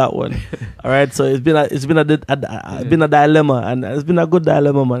gonna go that one. All right. So it's been a dilemma, and it's been a good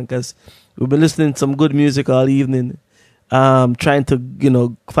dilemma, man, because we've been listening to some good music all evening, trying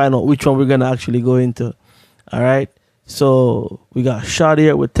to find out which one we're gonna actually go into. All right. So we got Shad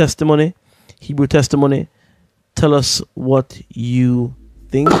here with Testimony, Hebrew Testimony. Tell us what you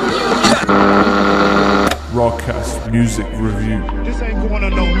think. Rawchaa music review. This ain't going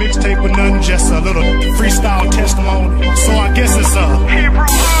on no mixtape or nothing, just a little freestyle testimony. So I guess it's Hebrew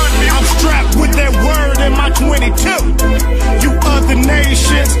hood. I'm strapped with that word in my 22. You other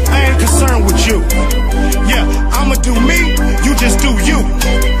nations, I ain't concerned with you. Yeah, I'ma do me, you just do you.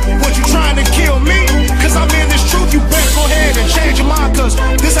 What you trying to kill me? Cause I'm in this truth, you best go ahead and change your mind, cause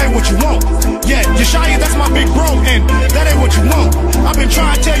this ain't what you want. Yeah, Yeshaya, that's my big bro, and that ain't what you want. I've been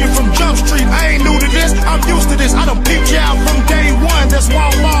trying to tell you from Jump Street, I ain't new to this, I'm used to this. I done peeped you out from day one, that's why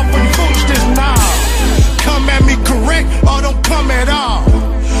I'm off for you foolishness. Nah, come at me correct, or don't come at all.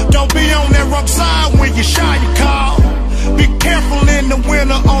 Don't be on that wrong side when Yeshaya call. Be careful in the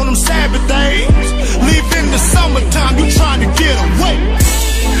winter on them Sabbath days. Leave in the summertime, you trying to get away.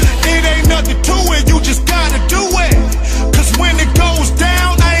 It ain't nothing to it, you just gotta do it. Cause when it goes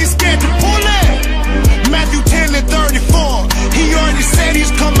down, I ain't scared to pull it. Matthew 10 and 34, he already said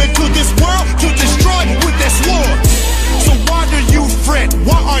he's coming to this world to destroy with that sword. So why do you fret?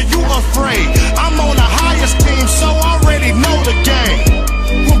 Why are you afraid? I'm on the highest team, so I already know the game.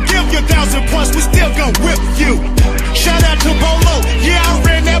 We'll give you 1,000 points, we still gon' whip you. Shout out to Bolo, yeah, I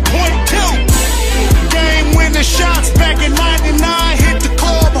ran that point too. Game winning shots back in 99, hit the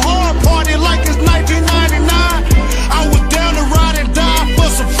club hard, party like it's 1999. I was down to ride and die for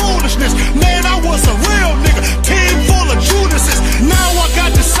some foolishness. Man, I was a real nigga, team full of Judases. Now I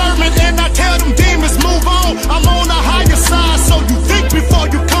got discernment and I tell them demons move on. I'm on the higher side, so you think before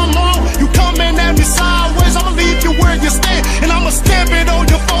you come on. You coming at me sideways, I'ma leave you where you stand, and I'ma stamp it on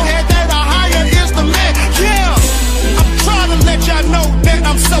your forehead that a higher is the man. Yeah, I'm trying to let y'all know that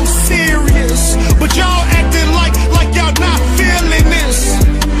I'm so serious, but y'all acting like y'all not feeling this.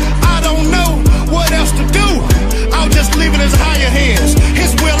 I don't know what else to do. I'll just leave it as higher hands.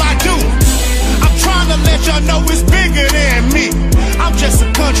 His will I do. I'm trying to let y'all know it's bigger than me. I'm just a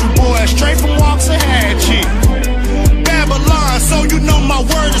country boy straight from Waxahachie, Babylon, so you know my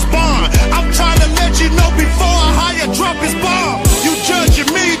word is bond. I'm trying to let you know before a higher drop is bomb. You judging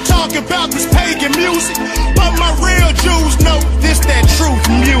me talking about this pagan music, but my real Jews know this that truth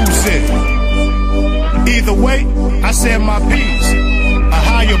music. Either way, I said my piece.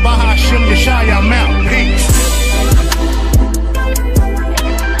 Ahaya Bahashim Yeshaya, I'm out. Peace.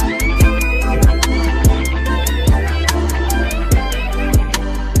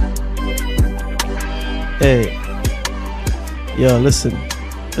 Hey, yo, listen,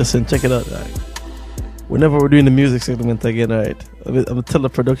 check it out. Right? Whenever we're doing the music segment again, all right, I'm gonna tell the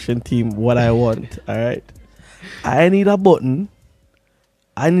production team what I want. All right, I need a button.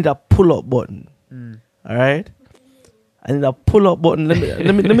 I need a pull-up button. All right, I need a pull-up button. Let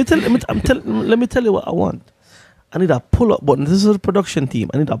me tell you what I want. I need a pull-up button. This is the production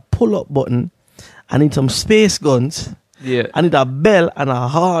team. I need a pull-up button. I need some space guns. Yeah. I need a bell and a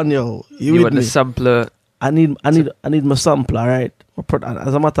horn, yo. You want the sampler? I need my sampler, all right?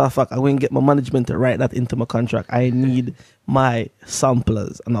 As a matter of fact, I'm going to get my management to write that into my contract. I need my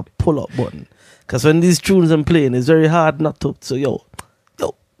samplers and a pull-up button. Because when these tunes I'm playing, it's very hard not to. So, yo,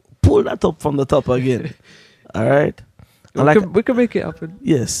 pull that up from the top again. All right? We can make it happen.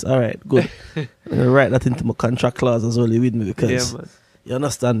 Yes, all right, good. I'm going to write that into my contract clause as well with me because, man. You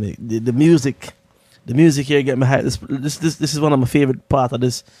understand me? The music here get me hyped. This is one of my favorite part of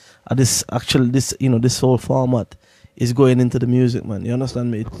this whole format is going into the music, man. You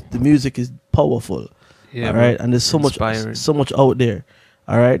understand me? The music is powerful. Yeah, all right, and there's so much out there.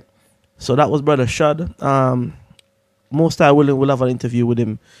 All right. So that was Brother Shad. Most I will have an interview with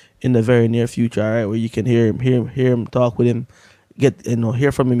him in the very near future, all right, where you can hear him talk with him,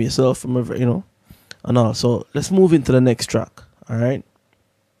 hear from him yourself, from and all. So let's move into the next track. All right.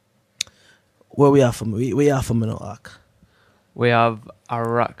 Where we are from? We are from Ak. We have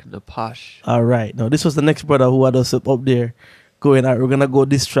Arak Napash. All right. Now this was the next brother who had us up there going. All right, we're gonna go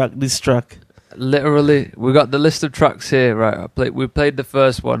this track. Literally, we got the list of tracks here. Right, we played the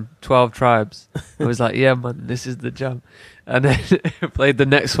first one, 12 Tribes. I was like, yeah, man, this is the jam. And then played the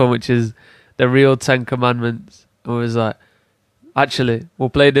next one, which is the real 10 Commandments. I was like, actually, we'll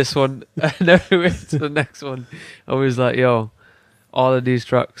play this one. And then we went to the next one. I was like, yo, all of these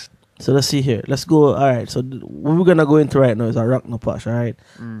tracks. So let's see here. Let's go. All right. So what we're gonna go into right now is a Rock No Posh. All right.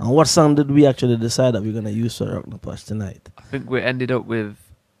 And what song did we actually decide that we're gonna use for Rock No Posh tonight? I think we ended up with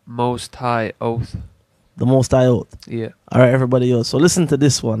Most High Oath. The Most High Oath. Yeah. All right, everybody else. So listen to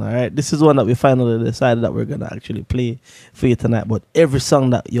this one. All right. This is one that we finally decided that we're gonna actually play for you tonight. But every song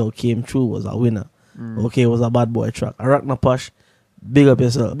that came through was a winner. Okay, it was a bad boy track. A Rock No Posh. Big up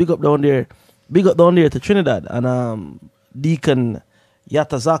yourself. Big up down there. Big up down there to Trinidad and Deacon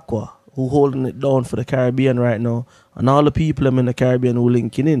Yatazakwa, who holding it down for the Caribbean right now, and all the people in the Caribbean who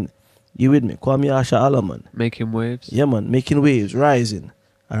linking in. You with me? Kwame Asha Alaman. Making waves. Yeah, man. Making waves. Rising.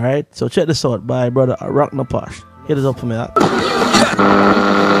 All right. So check this out by brother Rock No Posh. Hit us up for me.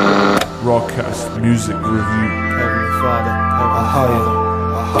 Rawcast Music Review. Heavenly Father,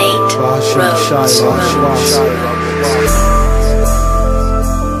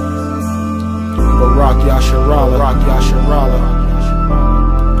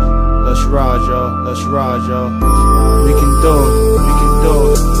 Let's ride, y'all. Let's ride, y'all. We can do it. We can do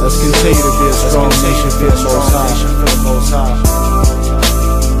it. Let's continue to be a strong nation for the Most High.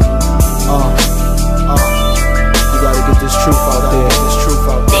 You gotta get this truth out there.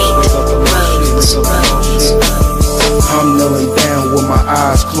 Wake up the shit. I'm kneeling down with my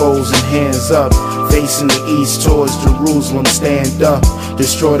eyes closed and hands up, facing the east towards Jerusalem. Stand up.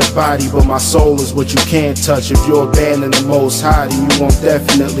 Destroy the body, but my soul is what you can't touch. If you're abandoned the Most High, then you won't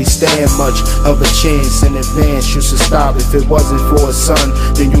definitely stand much of a chance in advance. You should stop. If it wasn't for a son,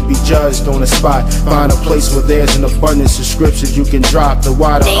 then you'd be judged on the spot. Find a place where there's an abundance of scriptures you can drop. The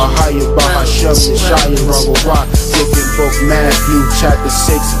water are higher by Hashem, Yeshaya, Rawchaa. Look in book Matthew, chapter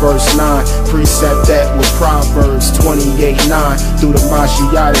 6, verse 9. Precept that with Proverbs 28:9. Through the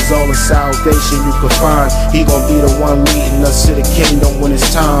Mashiach is all the salvation you can find. He gon' be the one leading us to the kingdom when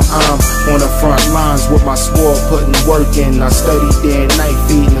it's time. I'm on the front lines with my sword, putting work in. I study day and night,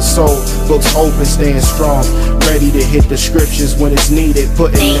 feeding the soul. Books open, staying strong, ready to hit the scriptures when it's needed.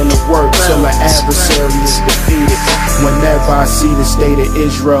 Putting in the work till the adversary is defeated. Whenever I see the state of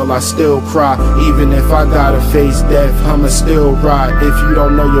Israel, I still cry. Even if I gotta face death, I'ma still ride. If you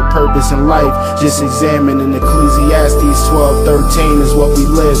don't know your purpose in life, just examine in Ecclesiastes 12:13 is what we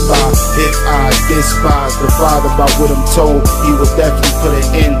live by. If I despise the Father by what I'm told, He will definitely put an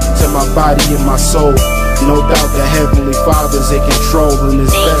end to my body and my soul. No doubt the Heavenly Father's in control, and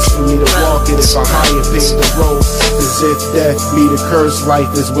it's best for me to walk it if I higher pave the road. Cause if death be the curse,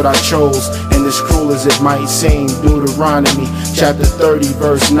 life is what I chose. And as cruel as it might seem, Deuteronomy chapter 30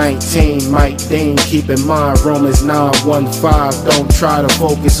 verse 19 might deign. Keep in mind Romans 9:1-5. Don't try to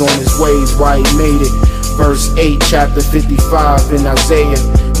focus on His ways, why He made it. Verse 8 chapter 55 in Isaiah.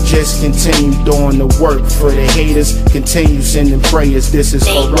 Just continue doing the work for the haters. Continue sending prayers. This is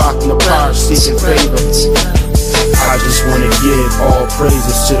Rock No Posh seeking favor. I just wanna give all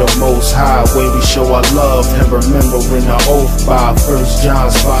praises to the Most High, way we show our love and remembering the oath by 1 John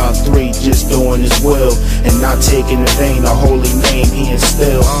 5:3. Just doing His will and not taking in vain the holy name He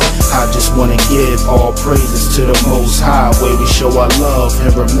instilled. I just wanna give all praises to the Most High, way we show our love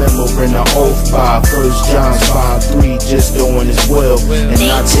and remembering the oath by 1 John 5:3. Just doing His will and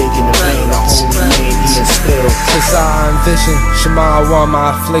not taking in vain the holy name He instilled. Cause I envision Shema on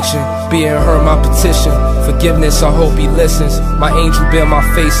my affliction, being heard my petition. Forgiveness, I hope He listens. My angel bear my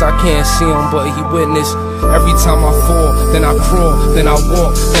face, I can't see Him, but He witness. Every time I fall, then I crawl, then I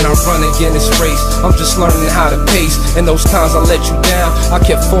walk, then I run again this race. I'm just learning how to pace. And those times I let you down, I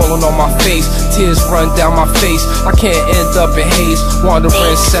kept falling on my face. Tears run down my face, I can't end up in haze.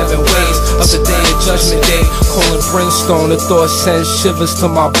 Wandering 7 ways of the day of judgment day. Coal and brimstone, the thought sends shivers to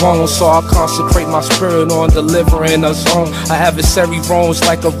my bones. So I consecrate my spirit on delivering us home. Our adversary roams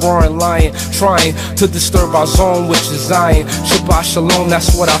like a roaring lion, trying to disturb our zone, which is Zion. Shabbat Shalom,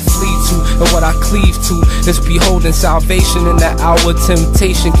 that's what I flee to and what I cleave to. Is beholding salvation in that hour of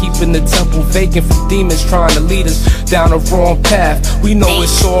temptation, keeping the temple vacant from demons trying to lead us down a wrong path. We know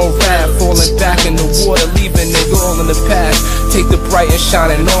it's all wrath, falling back in the water, leaving it all in the past. Take the bright and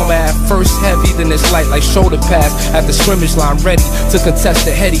shining armor at first heavy, then it's light like shoulder pads. At the scrimmage line, ready to contest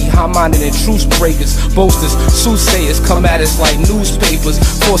the heady, high-minded and truce breakers. Boasters, soothsayers come at us like newspapers,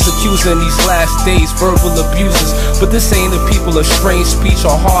 force accusing these last days, verbal abusers. But this ain't the people of strange speech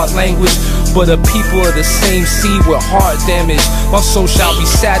or hard language, but the people of the same seed with heart damage. My soul shall be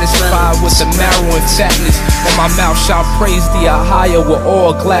satisfied with the marrow and fatness, and my mouth shall praise Thee higher with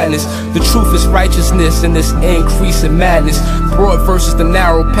all gladness. The truth is righteousness in this increase in madness. Broad versus the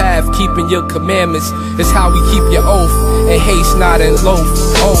narrow path, keeping your commandments is how we keep your oath, and haste not in loaf.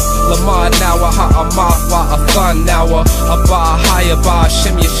 Oh, Lamar Nawa, Ha'amah, Wa'athan Nawa, Abba higher by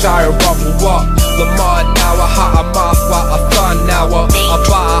Hashem Yeshaya Rawchaa. Lamar Nawa, Ha'amah, Wa'athan Nawa,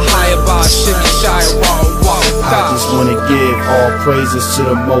 Abide high, abide shimmy shy, I just wanna give all praises to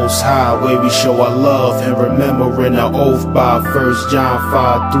the Most High, where we show our love and remembering our oath by 1 John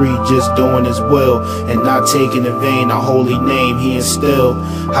 5:3, just doing His will and not taking in vain our holy name He instilled.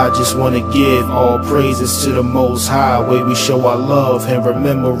 I just wanna give all praises to the Most High, where we show our love and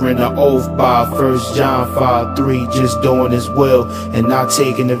remembering our oath by 1 John 5:3, just doing His will and not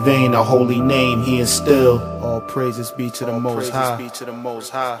taking in vain our holy name He instilled. All praises be to the Most High.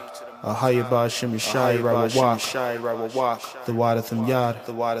 Ahayaba Shimi Shai Rawchaa, the Wadatham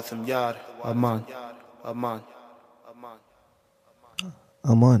Yad, Aman.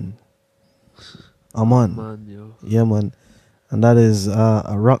 Aman. Yo. Yeah, man. And that is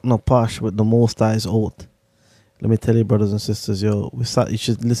a rock no posh with the Most High's oath. Let me tell you, brothers and sisters, yo, you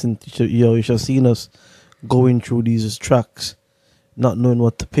should listen. You should have seen us going through these tracks, not knowing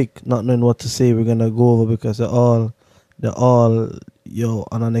what to pick, not knowing what to say. We're gonna go over because they're all, yo,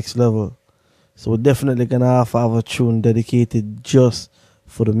 on the next level. So we're definitely gonna have a tune dedicated just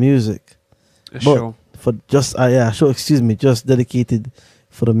for the music. Show. For just just dedicated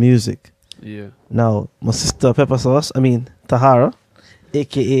for the music. Yeah. Now, my sister Pepper Sauce, Tahara,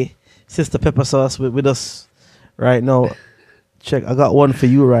 aka Sister Pepper Sauce, with us right now. Check, I got one for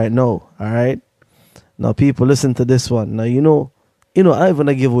you right now. Alright? Now people, listen to this one. Now you know I don't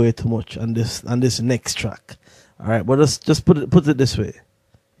wanna give away too much on this next track. Alright, but just put it this way.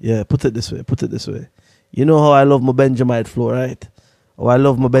 Yeah, put it this way. You know how I love my Benjamite flow, right? Oh, I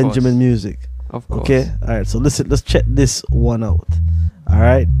love my Benjamin music. Of course. Okay? Alright, so listen, let's check this one out.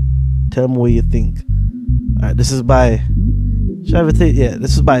 Alright? Tell me what you think. Alright, this is by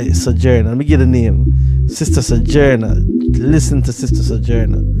this is by Sojourner. Let me get a name. Sister Sojourner. Listen to Sister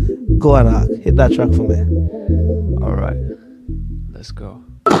Sojourner. Go on, hit that track for me. Alright. Let's go.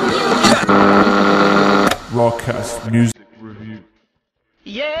 Rawchaa Music Review.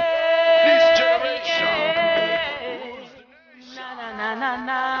 This generation. Na.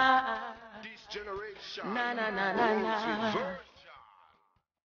 This generation. Na.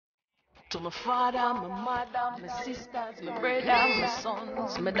 To my father, my mother, my sisters, my brothers, my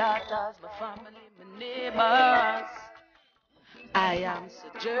sons, my daughters, my family, my neighbors, I am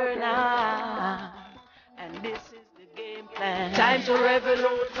Sojourner, and this is the game plan. Time to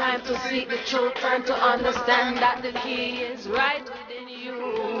revolute, time to seek the truth, time to understand that the key is right within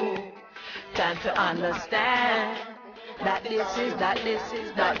you. Time to understand that this is the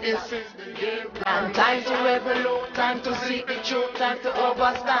game plan. Time to revolute, time to seek the truth, time to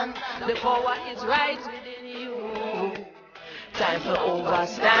overstand. The power is right within you. Time to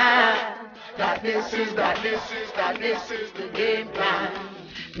overstand that this is the game plan.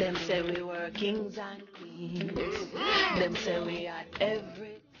 Them say we were kings and queens. Them say we had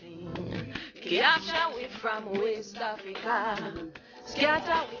everything. Capture we from West Africa.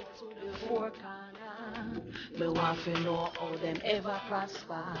 Scatter we to the four corners. Me want to know how them ever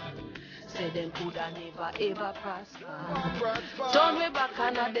prosper. Say them coulda never ever prosper. Turn we back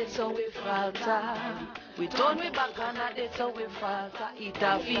on a dead so we falter. We turn we back on a dead so we falter. It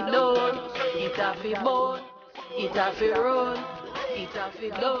a fi done, it a fi born, it a fi run, it a fi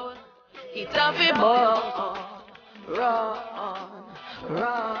done, it a fi born. Run,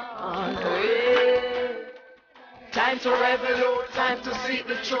 yeah. Time to revolute, time to seek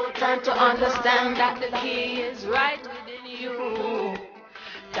the truth, time to understand that the key is right within you.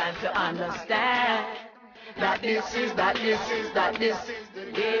 Time to understand that this is the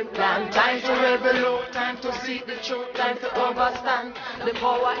game plan. Time to revolute, time to seek the truth, time to overstand. The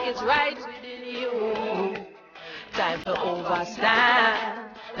power is right within you. Time to overstand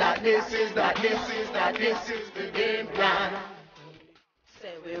that this is the game plan.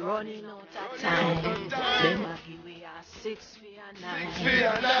 Say we're running out of time. Them a give we a 6 for a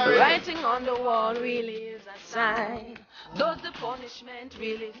 9. Writing on the wall really is a sign. Does the punishment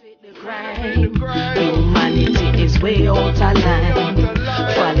really fit the crime? Humanity is way out of line.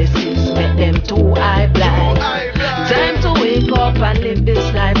 Policies make them too eye blind. Time to wake up and live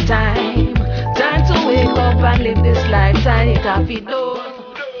this lifetime. Time to wake up and live this lifetime. It a fi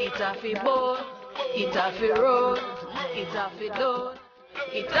done, it a fi born, it a fi road, it a fi done.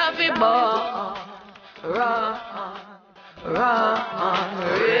 It a fi born, run,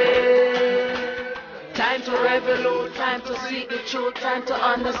 yeah. Time to revolute, time to seek the truth, time to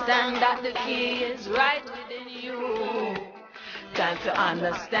understand that the key is right within you. Time to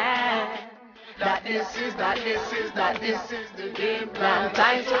understand that this is the game plan.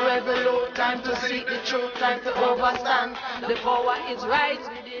 Time to revolute, time to seek the truth, time to overstand. The power is right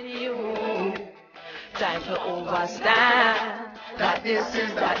within you. Time to overstand that this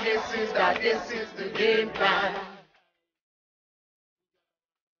is the game plan.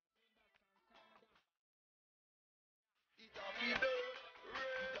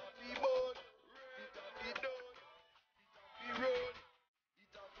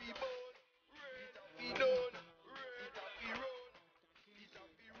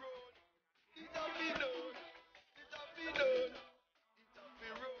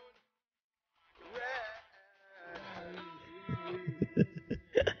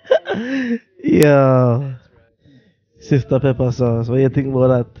 Yeah. Sister Pepper Sauce, what do you think about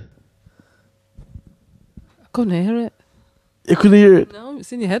that? I couldn't hear it. You couldn't hear it? No,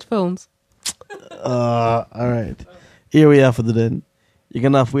 it's in your headphones. Alright. Here we have it then. You're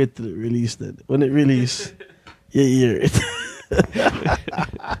gonna have to wait till it release then. When it release, you hear it.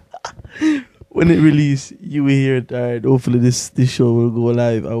 When it release, you will hear it. Alright, hopefully this show will go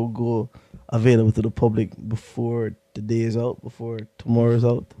live. I will go available to the public before the day is out, before tomorrow's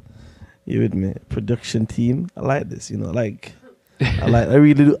out. You with me? Production team. I like this, I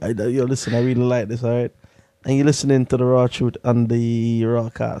really do. Listen, I really like this, alright? And you're listening to the Raw Truth and the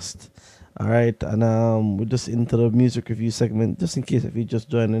Rawcast. Alright, and we're just into the music review segment, just in case if you're just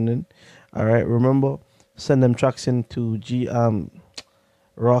joining in. Alright, remember, send them tracks in to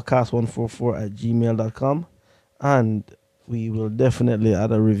rawcast144@gmail.com, and we will definitely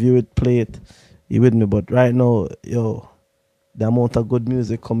either review it, play it. You with me? But right now, the amount of good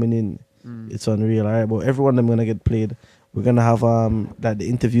music coming in, it's unreal. Alright, but every one of them gonna get played. We're gonna have that the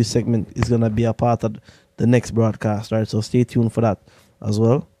interview segment is gonna be a part of the next broadcast. Right, so stay tuned for that as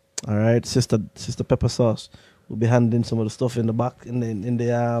well. All right, sister Pepper Sauce will be handling some of the stuff in the back, in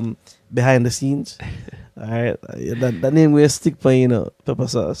the behind the scenes. All right, that name will stick for Pepper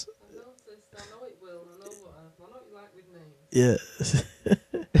Sauce. I know it will. I know what you like with names. Yeah.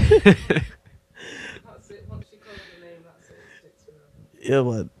 That's it. Once you call the name, that's it. It sticks forever. Yeah,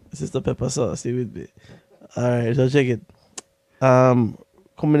 man. Sister Pepper Sauce, you with me? All right, so check it.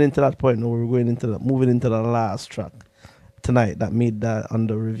 Coming into that point now, moving into the last track tonight that made that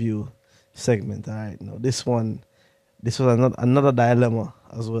under review segment. All right, now this was another dilemma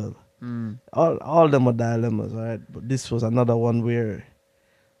as well. All them are dilemmas, all right, but this was another one where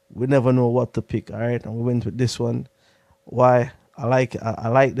we never know what to pick. All right, and we went with this one. Why? I like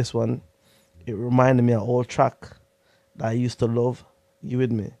this one. It reminded me of an old track that I used to love. You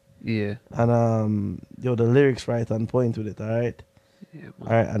with me? Yeah. And the lyrics right on point with it. All right. Yeah.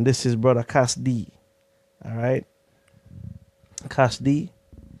 All right, and this is brother Cass D. All right. Cass D,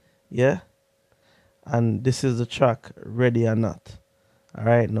 yeah, and this is the track Ready or Not. All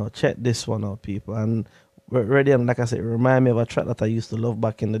right, now check this one out, people. And Ready, and like I said, it remind me of a track that I used to love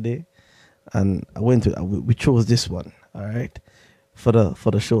back in the day, and we chose this one. All right, for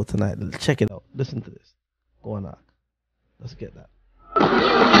the show tonight. Check it out. Listen to this. Go on, let's get that.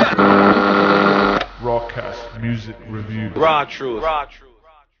 Rawcast music review. Raw truth. Raw truth.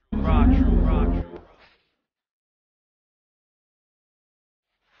 Raw truth. Raw truth.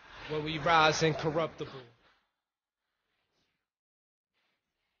 When we rise incorruptible.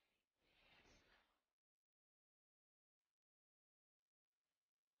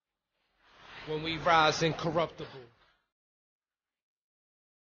 When we rise incorruptible.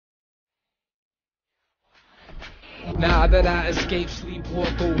 Now that I escape, sleep,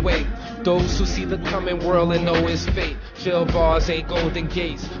 walk away. Those who see the coming world and know its fate. Jail bars ain't golden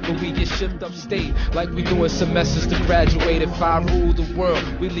gates, but we get shipped upstate like we doing semesters to graduate. If I rule the world,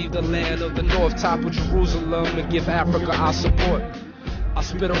 we leave the land of the north, top of Jerusalem, and give Africa our support. I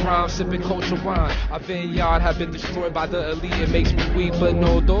spit around, sipping culture wine. Our vineyard have been destroyed by the elite. It makes me weep, but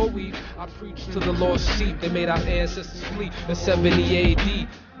no, though weep, I preach to the lost sheep. They made our ancestors flee in 70 AD.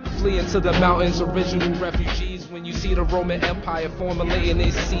 Fleeing to the mountains, original refugees. When you see the Roman Empire formulating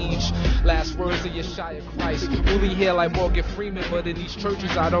its siege. Last words of Yeshua Christ. Really here like Morgan Freeman, but in these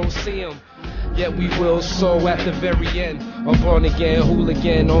churches I don't see him. Yet we will sow at the very end. A born again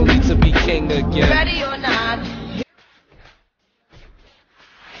hooligan, only to be king again. Ready or not.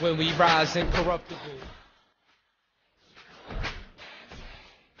 When we rise incorruptible.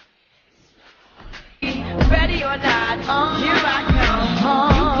 Ready or not, here I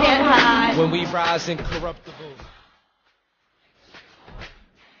come. You can't hide. When we rise incorruptible.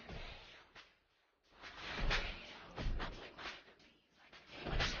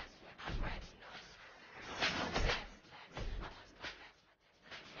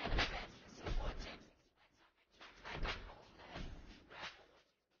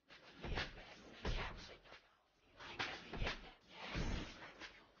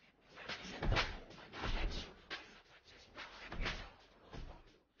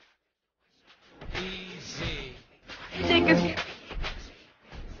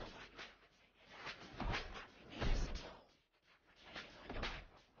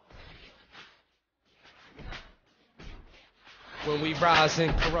 When we rise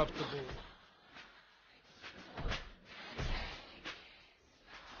incorruptible.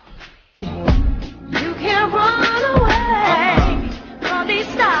 You can't run away from these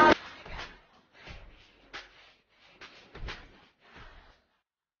stars.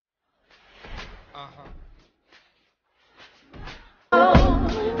 I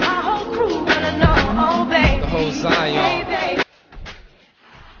hope Mount Zion.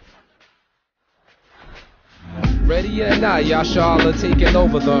 Ready or not, Yashal are taking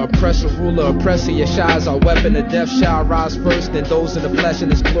over. The oppressor, ruler, oppressor. Yeshua is our weapon. The death shall rise first, then those in the flesh in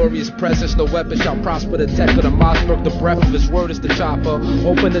his glorious presence. No weapon shall prosper. The tech of the mouth broke. The breath of his word is the chopper.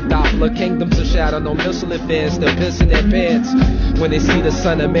 Open the Doppler, kingdoms of shadow. No missile advance. They're pissing their pants when they see the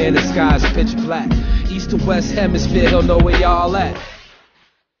Son of Man. The sky is pitch black. East to west hemisphere, he'll know where y'all at.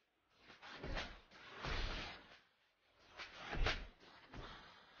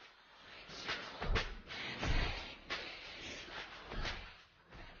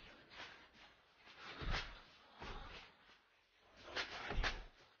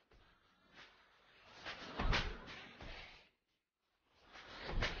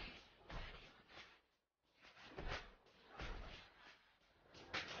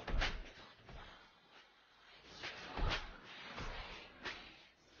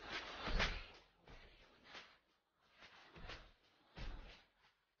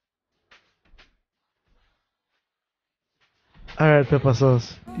 Alright, Pepper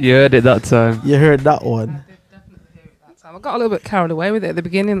Sauce. You heard it that time. You heard that one. I got a little bit carried away with it at the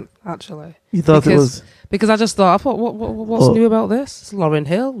beginning, actually. You thought it was... Because I just thought, what's new about this? It's Lauryn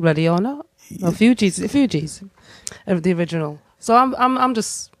Hill, Ready or Not. No, Fugees. The original. So I'm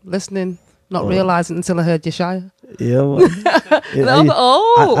just listening, not realising until I heard Yeshua. Yeah, man.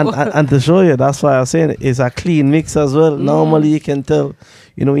 And to show you, that's why I was saying it's a clean mix as well. Normally you can tell,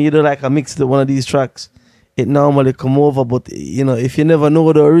 when you do like a mix to one of these tracks, it normally come over, but if you never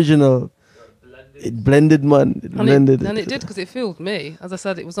know the original, it blended, man. It blended. And it did, because it fooled me. As I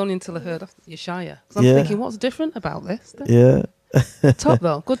said, it was only until I heard Yeshua. So I'm thinking, what's different about this? Yeah. Top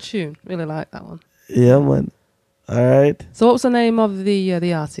though, good tune. Really like that one. Yeah, man. All right. So what was the name of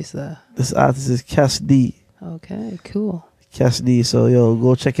the artist there? This artist is Cass D. Okay, cool. Cass D. So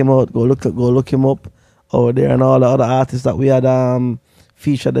go check him out. Go look him up over there, and all the other artists that we had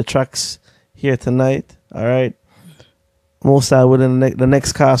featured the tracks here tonight. All right. Most within the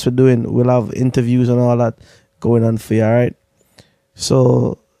next cast we're doing, we'll have interviews and all that going on for you. All right.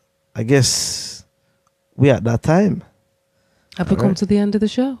 So I guess we at that time. Have we come to the end of the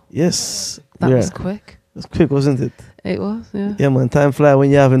show? Yes. That was quick. It was quick, wasn't it? It was, yeah. Yeah, man. Time flies when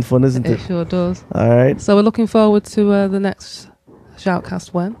you're having fun, isn't it? It sure does. All right. So we're looking forward to the next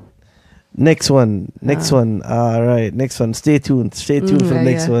Shoutcast when? Next one. All right. Next one. Stay tuned. For the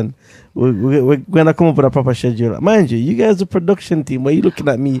next one. We're going to come up with a proper schedule. Mind you, you guys, the production team, why are you looking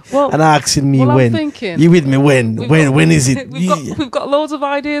at me and asking me when? I'm thinking, you with me when? When is it? We've got loads of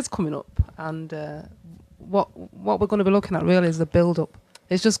ideas coming up. And what we're going to be looking at really is the build-up.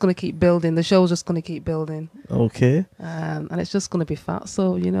 It's just going to keep building. The show's just going to keep building. Okay. And it's just going to be fat.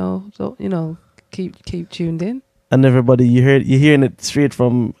 So, keep tuned in. And everybody, you're hearing it straight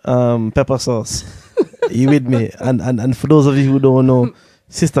from Pepper Sauce. You with me? And for those of you who don't know,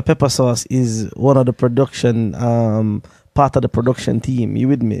 Sister Pepper Sauce is one of the production part of the production team. You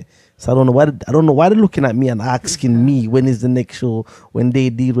with me? So I don't know why they're looking at me and asking me when is the next show when they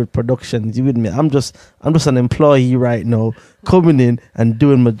deal with productions. You with me? I'm just an employee right now, coming in and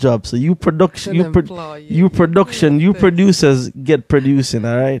doing my job. So you producers get producing.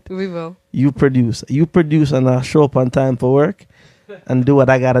 All right? We will. You produce and I show up on time for work and do what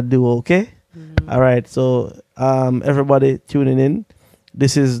I gotta do. Okay? All right. So everybody tuning in.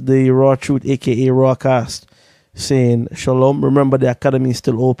 This is the Raw Truth, aka Rawcast, saying shalom. Remember, the academy is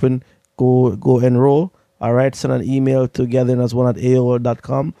still open. Go enroll. All right. Send an email to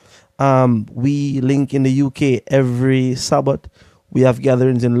gatheringas1@aol.com. We link in the UK every Sabbath. We have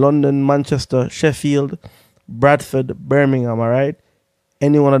gatherings in London, Manchester, Sheffield, Bradford, Birmingham. All right.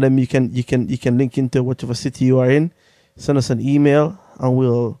 Any one of them you can link into whichever city you are in. Send us an email and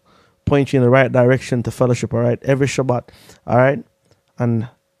we'll point you in the right direction to fellowship. All right. Every Shabbat. All right. And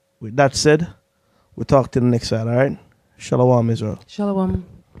with that said, we'll talk to the next side, all right? Shalom, Israel. Shalom.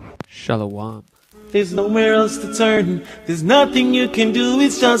 Shalom. There's nowhere else to turn. There's nothing you can do.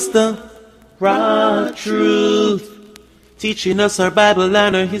 It's just the raw truth. Teaching us our Bible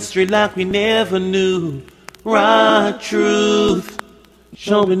and our history like we never knew. Raw truth.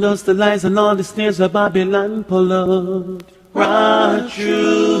 Showing us the lies and all the snares of Babylon pull up. Raw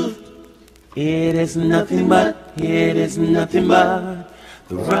truth. It is nothing but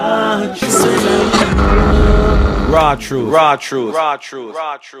the raw truth. Raw truth. Raw truth. Raw truth.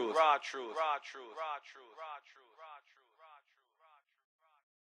 Raw truth. Raw truth. Raw truth. Raw truth.